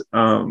conditions,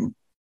 having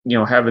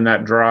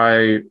that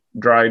dry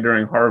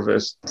during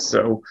harvest.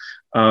 So,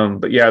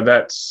 but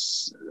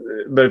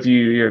if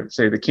you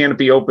say the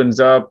canopy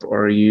opens up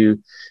or you're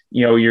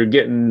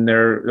getting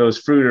those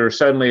fruit are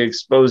suddenly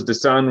exposed to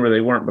sun where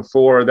they weren't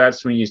before,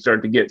 that's when you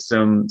start to get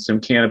some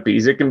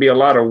canopies. It can be a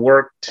lot of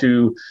work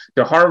to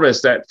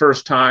harvest that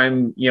first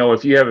time,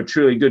 if you have a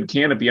truly good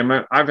canopy.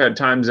 I've had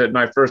times at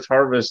my first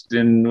harvest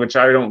in which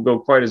I don't go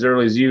quite as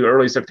early as you,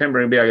 early September,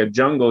 it'd be like a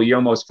jungle. You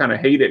almost kind of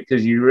hate it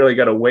because you really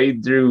got to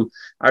wade through.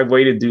 I've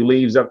waded through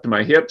leaves up to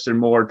my hips or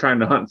more trying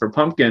to hunt for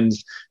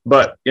pumpkins.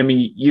 But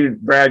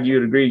Brad,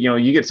 you'd agree,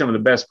 you get some of the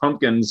best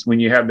pumpkins when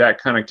you have that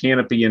kind of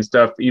canopy and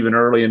stuff, even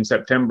early in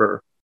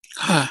September.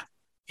 Huh.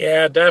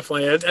 Yeah,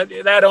 definitely.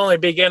 That'd only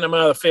be getting them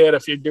out of the field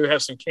if you do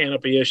have some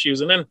canopy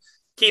issues. And then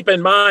keep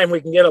in mind, we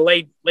can get a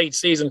late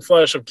season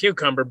flush of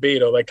cucumber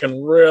beetle that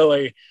can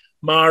really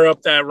mar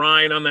up that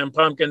rind on them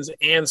pumpkins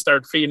and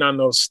start feeding on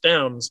those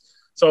stems.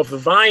 So if the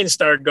vines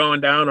start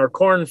going down or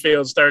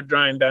cornfields start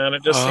drying down,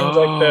 it just seems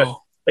like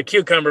the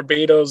cucumber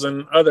beetles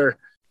and other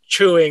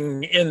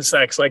chewing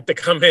insects like to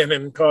come in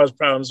and cause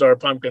problems to our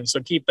pumpkins. So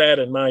keep that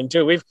in mind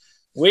too. It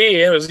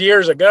was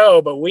years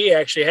ago, but we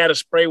actually had to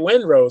spray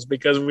windrows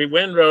because we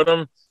windrowed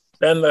them.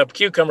 Then the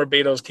cucumber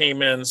beetles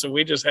came in. So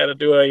we just had to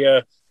do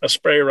a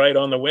spray right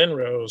on the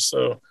windrows.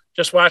 So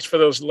just watch for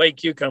those late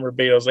cucumber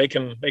beetles. They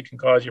can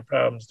cause you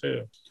problems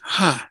too.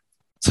 Huh.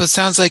 So it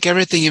sounds like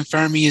everything in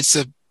farming is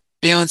a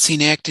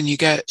balancing act, and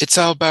it's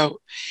all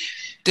about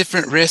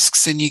different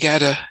risks, and you got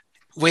to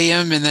weigh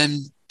them and then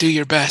do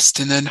your best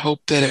and then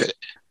hope that it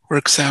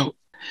works out.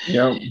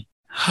 Yeah.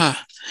 Huh.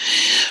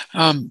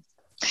 I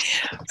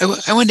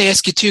wanted to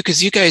ask you too,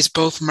 because you guys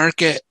both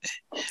market,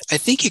 I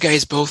think you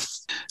guys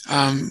both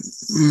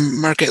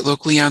market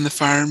locally on the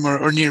farm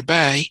or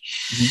nearby.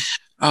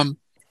 Mm-hmm.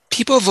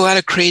 People have a lot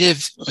of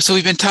creative, so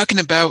we've been talking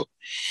about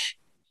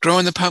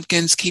growing the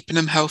pumpkins, keeping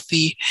them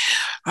healthy.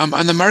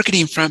 On the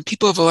marketing front,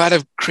 people have a lot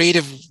of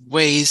creative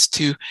ways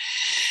to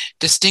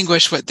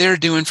distinguish what they're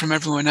doing from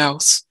everyone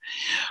else.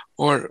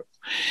 Or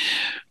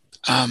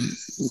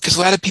because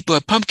a lot of people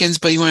have pumpkins,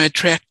 but you want to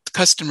attract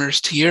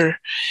customers to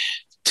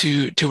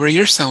where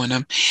you're selling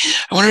them.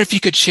 I wonder if you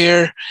could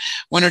share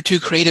one or two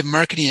creative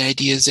marketing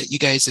ideas that you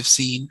guys have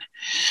seen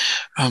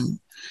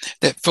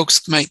that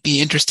folks might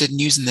be interested in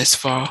using this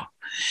fall.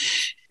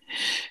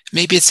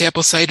 Maybe it's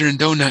apple cider and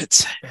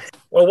donuts.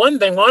 Well, one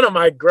thing one of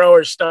my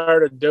growers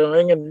started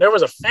doing, and there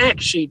was a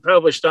fact sheet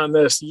published on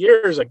this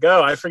years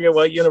ago. I forget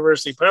what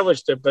university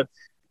published it, but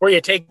where you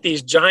take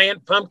these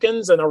giant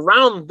pumpkins and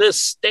around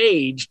this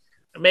stage,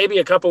 maybe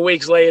a couple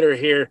weeks later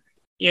here,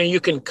 you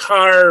can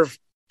carve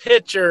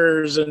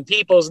pictures and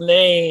people's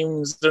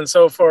names and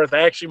so forth.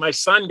 Actually, my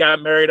son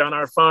got married on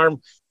our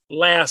farm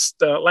last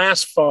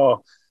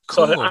fall.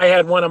 Cool. So I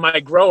had one of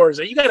my growers.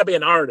 You got to be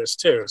an artist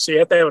too. So you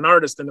have to have an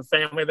artist in the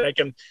family that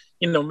can,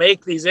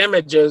 make these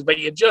images, but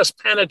you just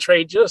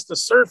penetrate just the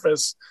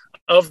surface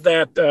of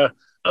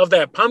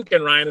that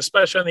pumpkin rind,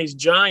 especially on these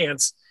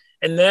giants.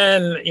 And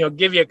then,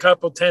 give you a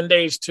couple, 10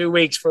 days, 2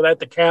 weeks for that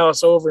to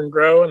callus over and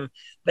grow. And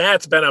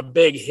that's been a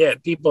big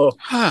hit. People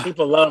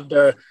love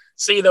to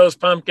see those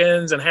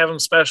pumpkins and have them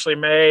specially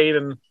made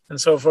and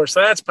so forth.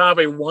 So that's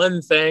probably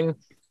one thing.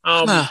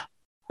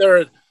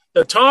 The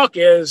talk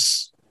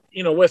is,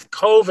 with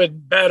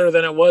COVID better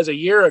than it was a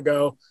year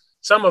ago,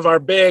 some of our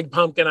big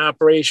pumpkin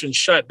operations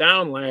shut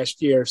down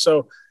last year.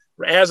 So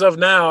as of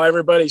now,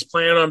 everybody's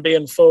planning on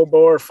being full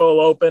bore, full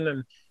open.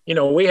 And,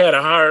 we had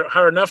a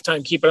hard enough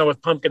time keeping up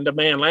with pumpkin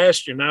demand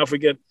last year. Now, if we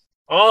get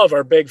all of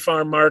our big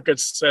farm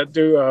markets that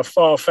do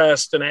Fall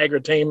Fest and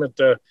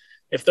Agritainment,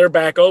 if they're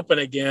back open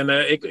again,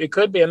 it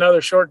could be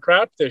another short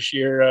crop this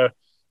year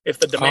if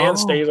the demand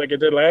stays like it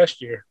did last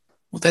year.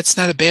 Well, that's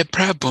not a bad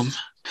problem.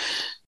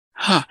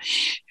 Huh.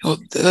 Well,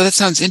 that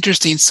sounds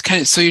interesting.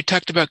 So you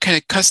talked about kind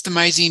of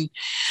customizing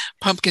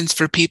pumpkins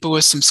for people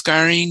with some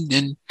scarring,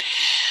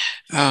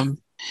 and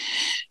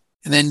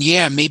And then,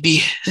 yeah,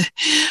 maybe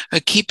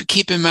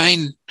keep in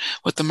mind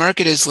what the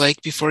market is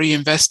like before you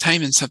invest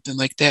time in something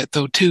like that,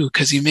 though, too,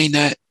 because you may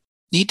not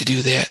need to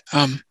do that.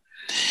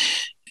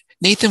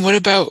 Nathan, what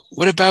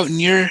about in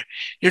your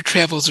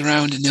travels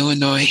around in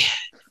Illinois?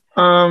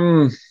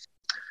 Um,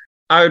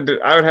 I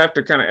would have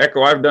to kind of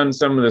echo. I've done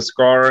some of the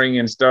scarring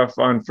and stuff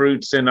on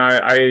fruits, and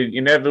I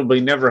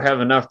inevitably never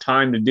have enough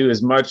time to do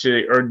as much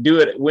or do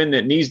it when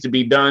it needs to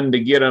be done to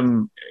get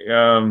them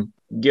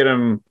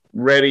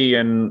ready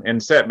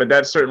and set. But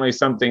that's certainly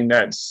something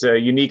that's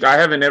unique. I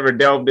haven't ever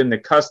delved into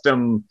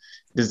custom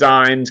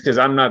designs because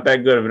I'm not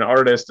that good of an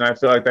artist, and I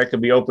feel like that could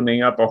be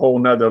opening up a whole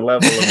nother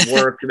level of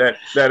work that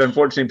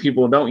unfortunately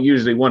people don't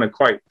usually want to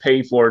quite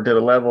pay for to the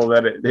level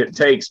that it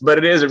takes. But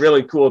it is a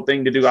really cool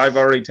thing to do. I've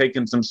already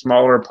taken some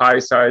smaller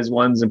pie-sized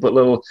ones and put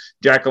little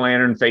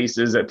jack-o'-lantern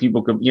faces that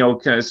people could,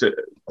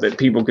 that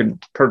people could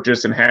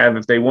purchase and have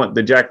if they want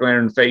the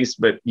jack-o'-lantern face,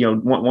 but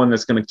want one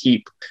that's going to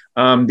keep.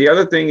 The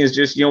other thing is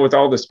just with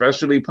all the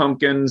specialty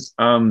pumpkins,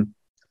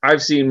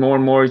 I've seen more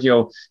and more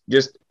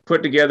just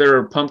put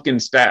together pumpkin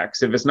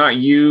stacks. If it's not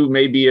you,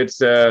 maybe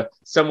it's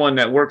someone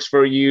that works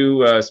for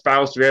you, a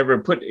spouse, or whatever,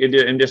 put it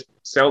and just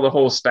sell the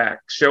whole stack.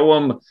 Show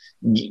them,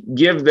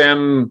 give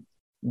the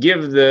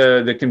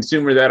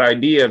consumer that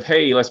idea of,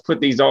 hey, let's put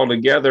these all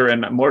together.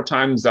 And more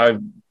times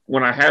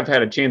when I have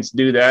had a chance to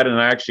do that and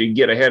I actually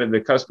get ahead of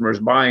the customers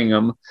buying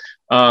them,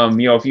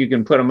 if you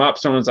can put them up,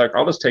 someone's like,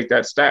 I'll just take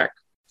that stack.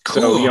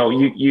 Cool. So,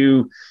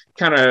 you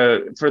kind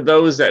of, for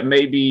those that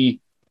maybe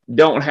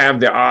don't have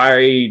the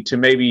eye to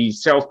maybe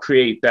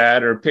self-create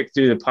that or pick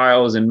through the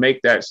piles and make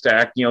that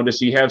stack,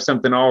 just you have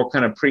something all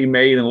kind of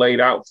pre-made and laid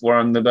out for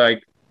them, they're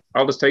like,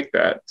 I'll just take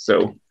that.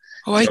 So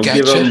I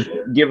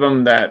gotcha. give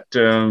them that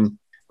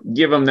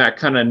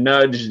kind of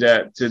nudge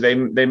that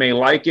they may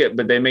like it,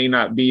 but they may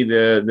not be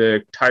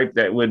the type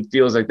that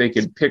feels like they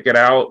could pick it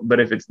out. But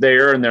if it's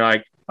there and they're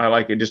like, I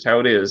like it just how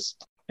it is,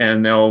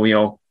 and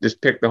they'll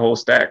just pick the whole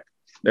stack,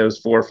 those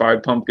 4 or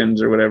 5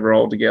 pumpkins or whatever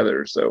all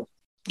together. So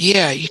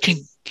yeah, you can.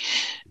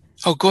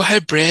 Oh, go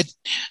ahead, Brad.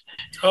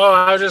 Oh,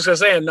 I was just going to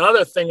say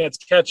another thing that's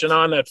catching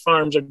on that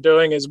farms are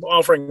doing is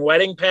offering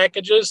wedding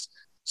packages.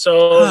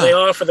 So they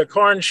offer the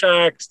corn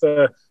shacks,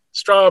 the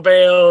straw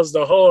bales,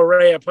 the whole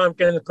array of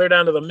pumpkins, clear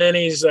down to the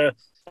minis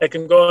that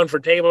can go on for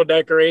table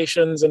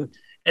decorations.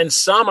 And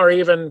some are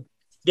even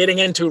getting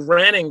into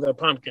renting the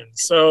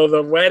pumpkins. So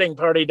the wedding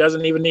party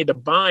doesn't even need to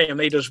buy them.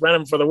 They just rent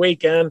them for the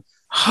weekend,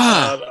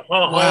 haul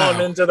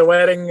them into the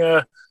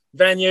wedding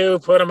venue,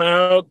 put them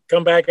out,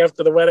 come back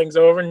after the wedding's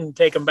over and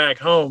take them back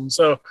home.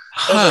 So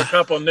those are a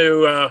couple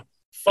new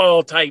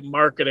fall type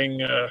marketing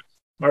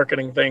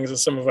things that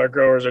some of our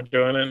growers are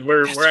doing. And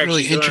we're actually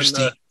really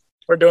interesting.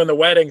 We're doing the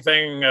wedding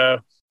thing,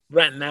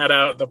 renting that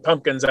out, the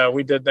pumpkins out.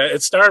 We did that.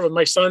 It started with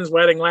my son's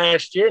wedding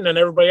last year and then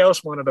everybody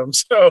else wanted them.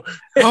 So,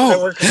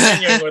 so we're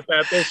continuing with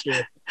that this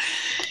year.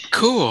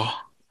 Cool.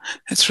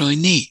 That's really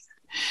neat.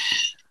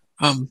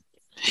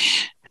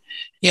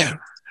 Yeah,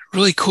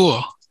 really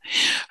cool.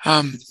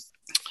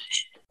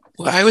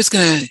 Well, I was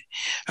gonna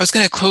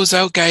close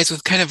out, guys,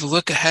 with kind of a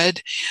look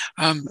ahead.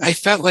 I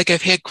felt like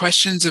I've had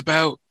questions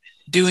about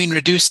doing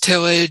reduced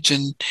tillage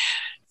and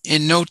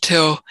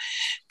no-till,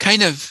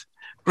 kind of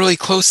really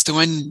close to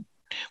when,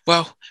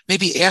 well,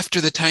 maybe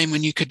after the time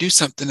when you could do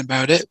something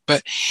about it.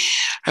 But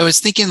I was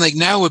thinking like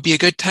now would be a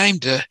good time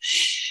to.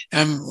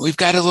 We've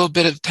got a little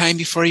bit of time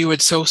before you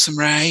would sow some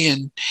rye,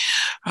 and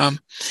I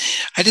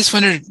just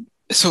wondered.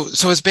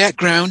 So as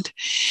background,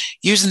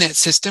 using that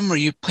system where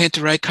you plant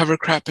a rye cover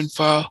crop in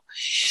fall,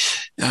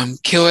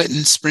 kill it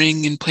in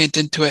spring and plant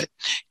into it,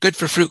 good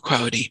for fruit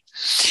quality.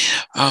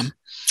 But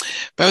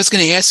I was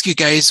going to ask you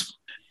guys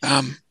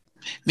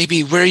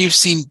maybe where you've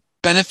seen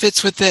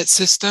benefits with that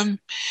system,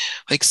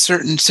 like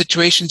certain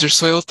situations or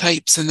soil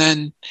types, and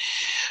then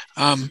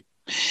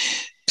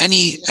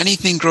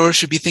anything growers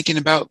should be thinking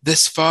about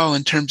this fall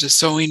in terms of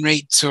sowing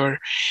rates or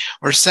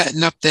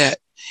setting up that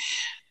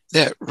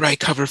rye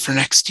cover for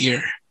next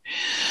year.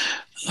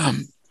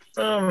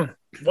 That's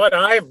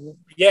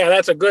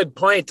a good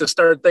point to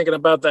start thinking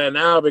about that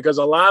now, because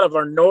a lot of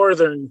our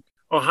northern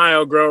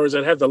Ohio growers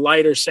that have the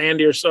lighter,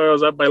 sandier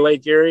soils up by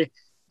Lake Erie,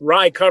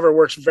 rye cover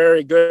works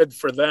very good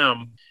for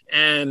them.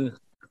 And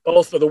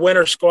both for the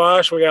winter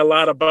squash, we got a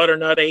lot of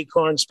butternut,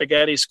 acorn,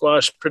 spaghetti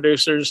squash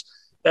producers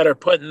that are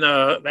putting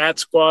that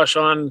squash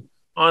on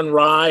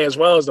rye, as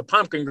well as the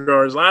pumpkin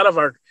growers. A lot of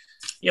our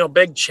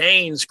big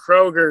chains,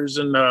 Kroger's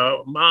and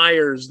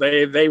Myers,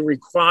 they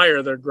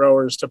require their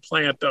growers to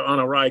plant on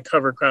a rye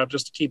cover crop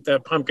just to keep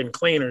that pumpkin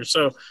cleaner.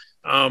 So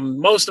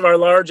most of our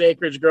large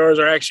acreage growers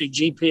are actually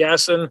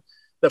GPSing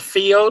the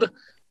field,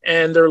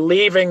 and they're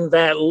leaving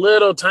that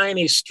little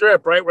tiny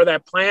strip right where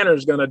that planter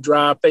is going to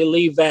drop. They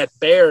leave that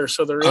bare,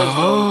 so there is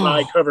no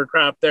rye cover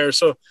crop there.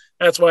 So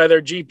that's why they're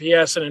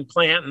GPSing and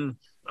planting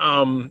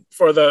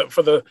for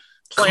the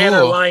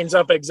planter lines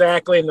up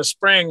exactly in the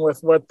spring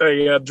with what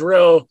the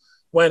drill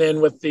went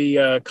in with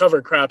the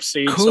cover crop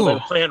seed. So they're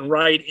planting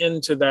right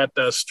into that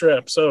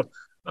strip. So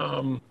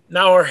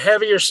now our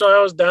heavier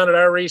soils down at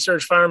our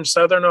research farm,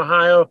 Southern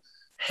Ohio,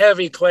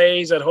 heavy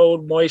clays that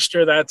hold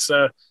moisture. That's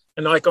and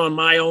like on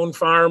my own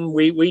farm,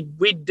 we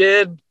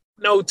did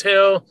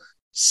no-till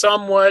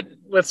somewhat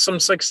with some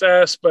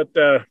success, but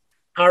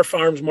our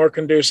farm's more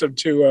conducive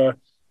to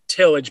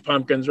tillage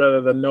pumpkins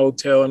rather than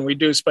no-till, and we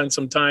do spend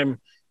some time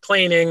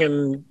cleaning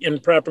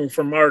and prepping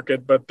for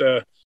market. But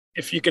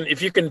if you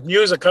can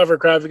use a cover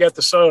crop, you got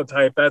the soil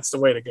type, that's the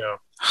way to go.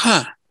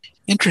 Huh.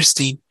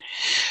 Interesting.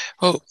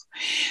 Well,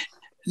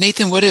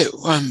 Nathan,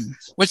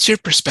 what's your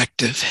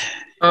perspective?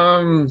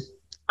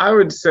 I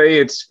would say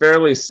it's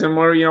fairly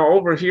similar.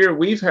 Over here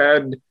we've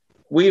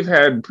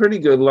had pretty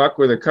good luck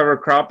with a cover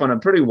crop on a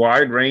pretty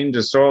wide range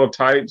of soil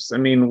types. I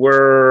mean,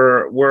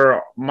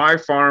 where my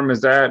farm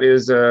is at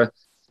is a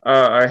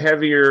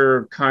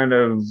heavier kind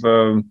of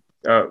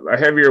a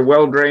heavier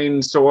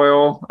well-drained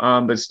soil,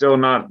 but still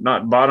not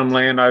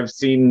bottomland. I've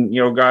seen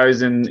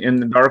guys in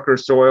the darker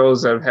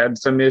soils have had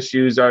some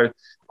issues.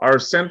 Our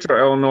central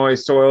Illinois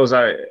soils,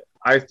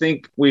 I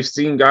think we've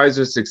seen guys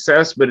with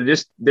success, but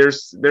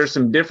there's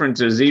some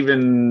differences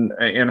even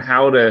in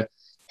how to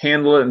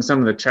handle it and some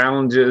of the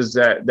challenges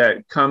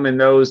that come in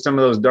some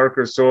of those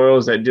darker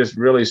soils that just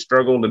really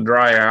struggle to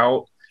dry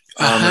out.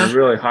 And are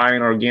really high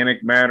in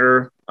organic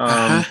matter.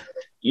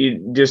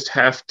 You just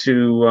have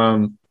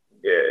to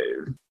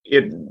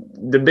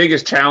the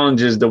biggest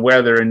challenge is the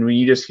weather, and when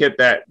you just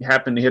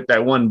happen to hit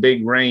that one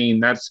big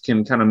rain, that's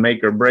can kind of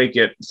make or break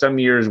it. Some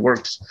years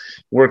works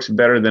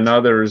better than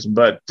others,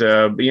 but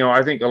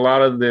I think a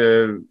lot of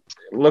the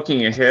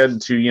looking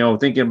ahead to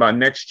thinking about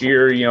next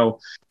year,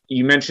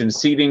 you mentioned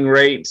seeding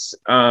rates.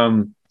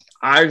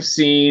 I've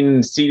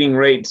seen seeding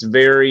rates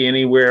vary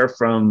anywhere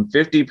from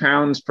 50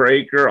 pounds per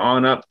acre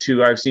on up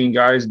to, I've seen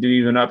guys do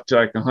even up to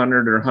like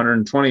 100 or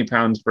 120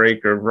 pounds per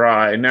acre of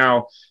rye.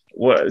 Now,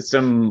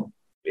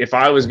 if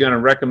I was going to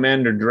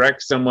recommend or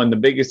direct someone, the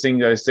biggest thing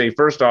that I say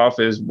first off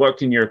is what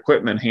can your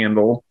equipment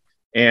handle?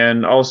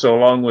 And also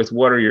along with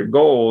what are your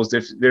goals?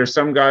 If there's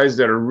some guys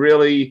that are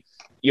really,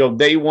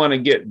 they want to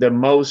get the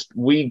most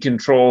weed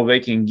control they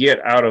can get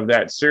out of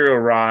that cereal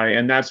rye.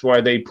 And that's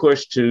why they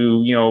push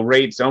to,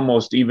 rates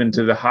almost even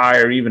to the high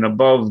or even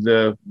above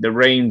the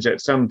range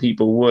that some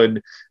people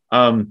would.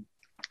 In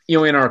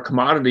our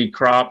commodity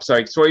crops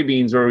like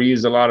soybeans, where we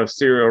use a lot of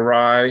cereal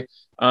rye,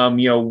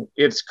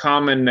 it's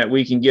common that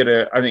we can get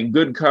I think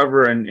good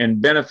cover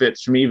and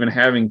benefits from even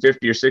having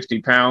 50 or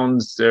 60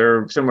 pounds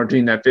or somewhere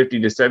between that 50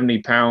 to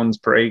 70 pounds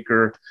per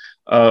acre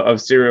of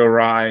cereal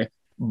rye.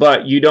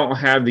 But you don't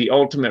have the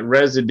ultimate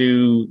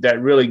residue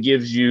that really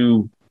gives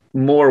you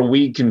more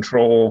weed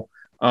control.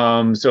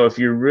 So if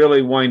you're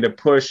really wanting to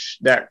push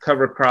that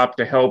cover crop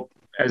to help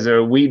as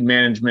a weed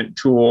management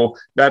tool,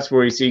 that's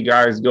where you see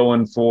guys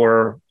going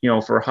for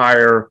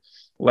higher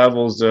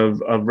levels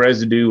of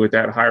residue with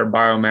that higher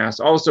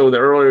biomass. Also, the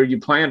earlier you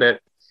plant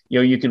it,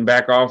 you can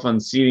back off on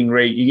seeding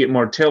rate, you get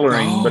more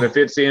tillering. But if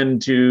it's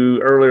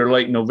into early or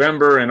late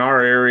November in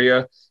our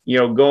area,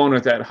 going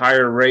with that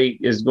higher rate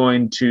is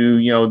going to,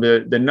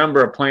 the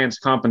number of plants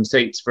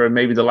compensates for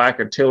maybe the lack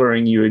of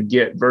tillering you would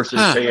get versus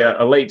say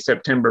a late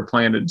September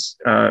planted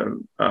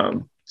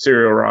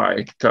cereal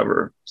rye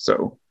cover.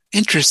 So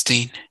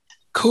interesting.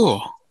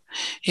 Cool.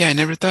 Yeah, I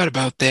never thought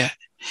about that.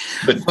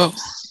 But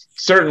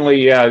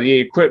certainly, the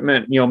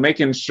equipment,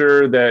 making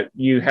sure that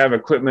you have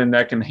equipment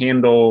that can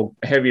handle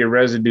heavier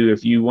residue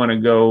if you want to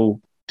go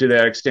to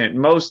that extent.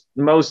 Most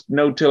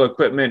no-till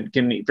equipment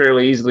can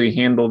fairly easily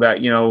handle that,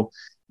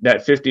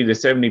 that 50 to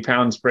 70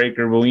 pounds per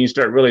acre. But when you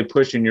start really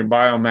pushing your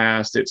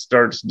biomass, it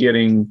starts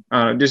getting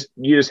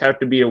you just have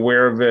to be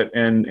aware of it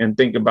and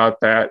think about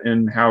that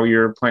and how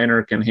your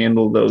planter can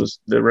handle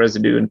the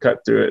residue and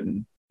cut through it.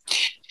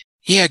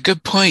 Yeah,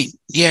 good point.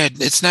 Yeah,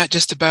 it's not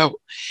just about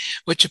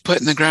what you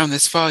put in the ground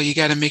this fall. You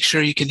got to make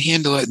sure you can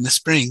handle it in the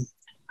spring.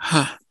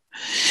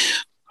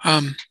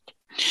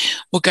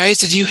 Well, guys,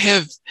 do you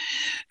have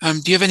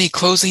any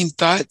closing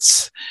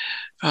thoughts?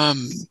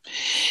 As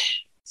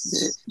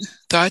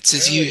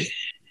you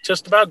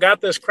just about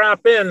got this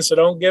crop in, so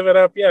don't give it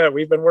up yet.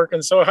 We've been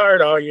working so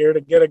hard all year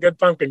to get a good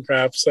pumpkin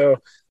crop. So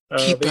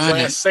these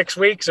last 6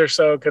 weeks or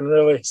so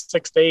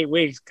 6 to 8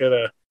 weeks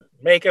could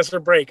make us or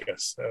break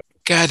us. So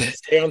got it.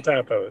 Stay on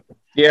top of it.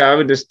 Yeah, I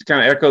would just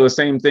kind of echo the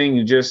same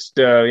thing. Just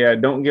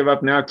don't give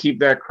up now. Keep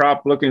that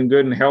crop looking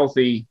good and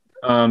healthy.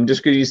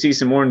 Just because you see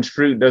some orange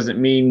fruit doesn't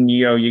mean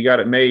you got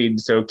it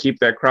made. So keep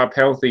that crop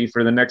healthy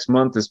for the next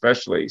month,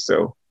 especially.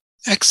 So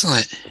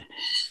excellent.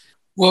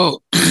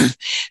 Well,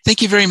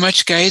 thank you very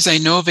much, guys. I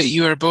know that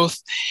you are both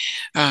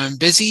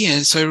busy,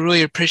 and so I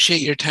really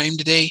appreciate your time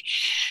today.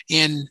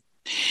 And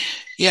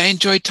yeah, I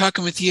enjoyed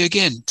talking with you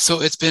again.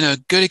 So it's been a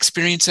good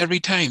experience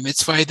every time.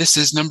 It's why this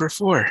is number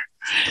 4.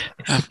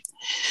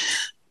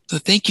 So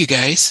thank you,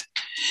 guys.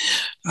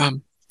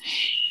 And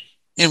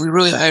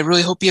I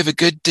really hope you have a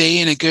good day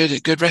and a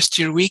good rest of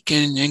your week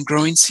and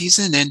growing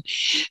season. And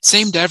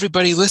same to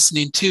everybody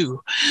listening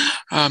too.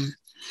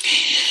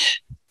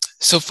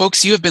 So,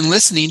 folks, you have been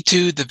listening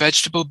to The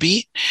Vegetable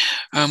Beat,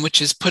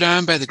 which is put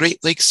on by the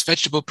Great Lakes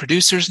Vegetable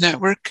Producers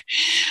Network,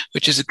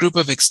 which is a group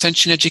of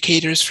extension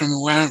educators from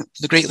around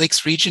the Great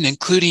Lakes region,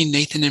 including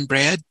Nathan and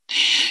Brad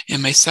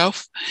and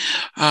myself.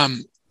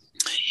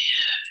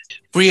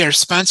 We are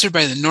sponsored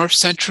by the North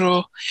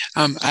Central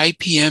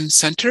IPM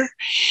Center.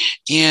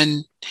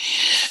 And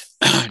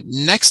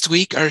next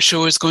week, our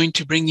show is going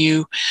to bring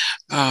you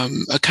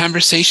a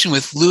conversation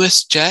with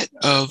Louis Jett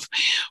of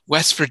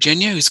West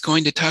Virginia, who's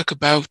going to talk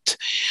about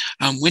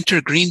winter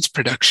greens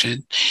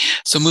production.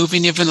 So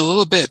moving even a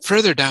little bit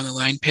further down the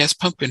line past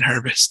pumpkin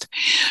harvest.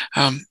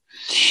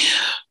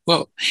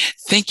 Well,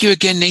 thank you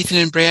again, Nathan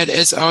and Brad.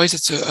 As always,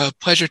 it's a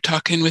pleasure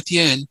talking with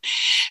you, and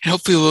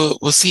hopefully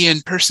we'll see you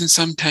in person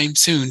sometime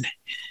soon.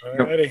 All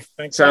righty.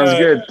 Thanks. Sounds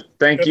good.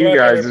 Thank you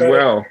guys everybody. As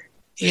well.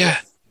 Yeah.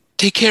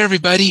 Take care,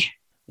 everybody.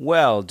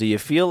 Well, do you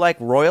feel like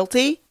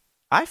royalty?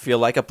 I feel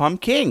like a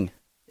pumpking.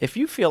 If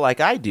you feel like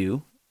I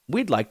do,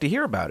 we'd like to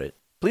hear about it.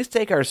 Please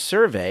take our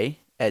survey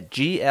at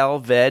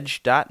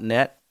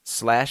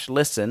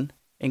glveg.net/listen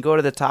and go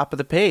to the top of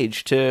the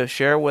page to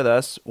share with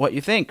us what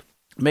you think.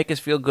 Make us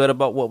feel good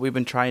about what we've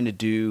been trying to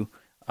do.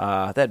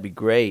 That'd be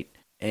great.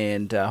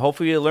 And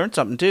hopefully you learned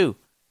something too.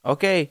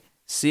 Okay,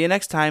 see you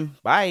next time.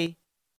 Bye.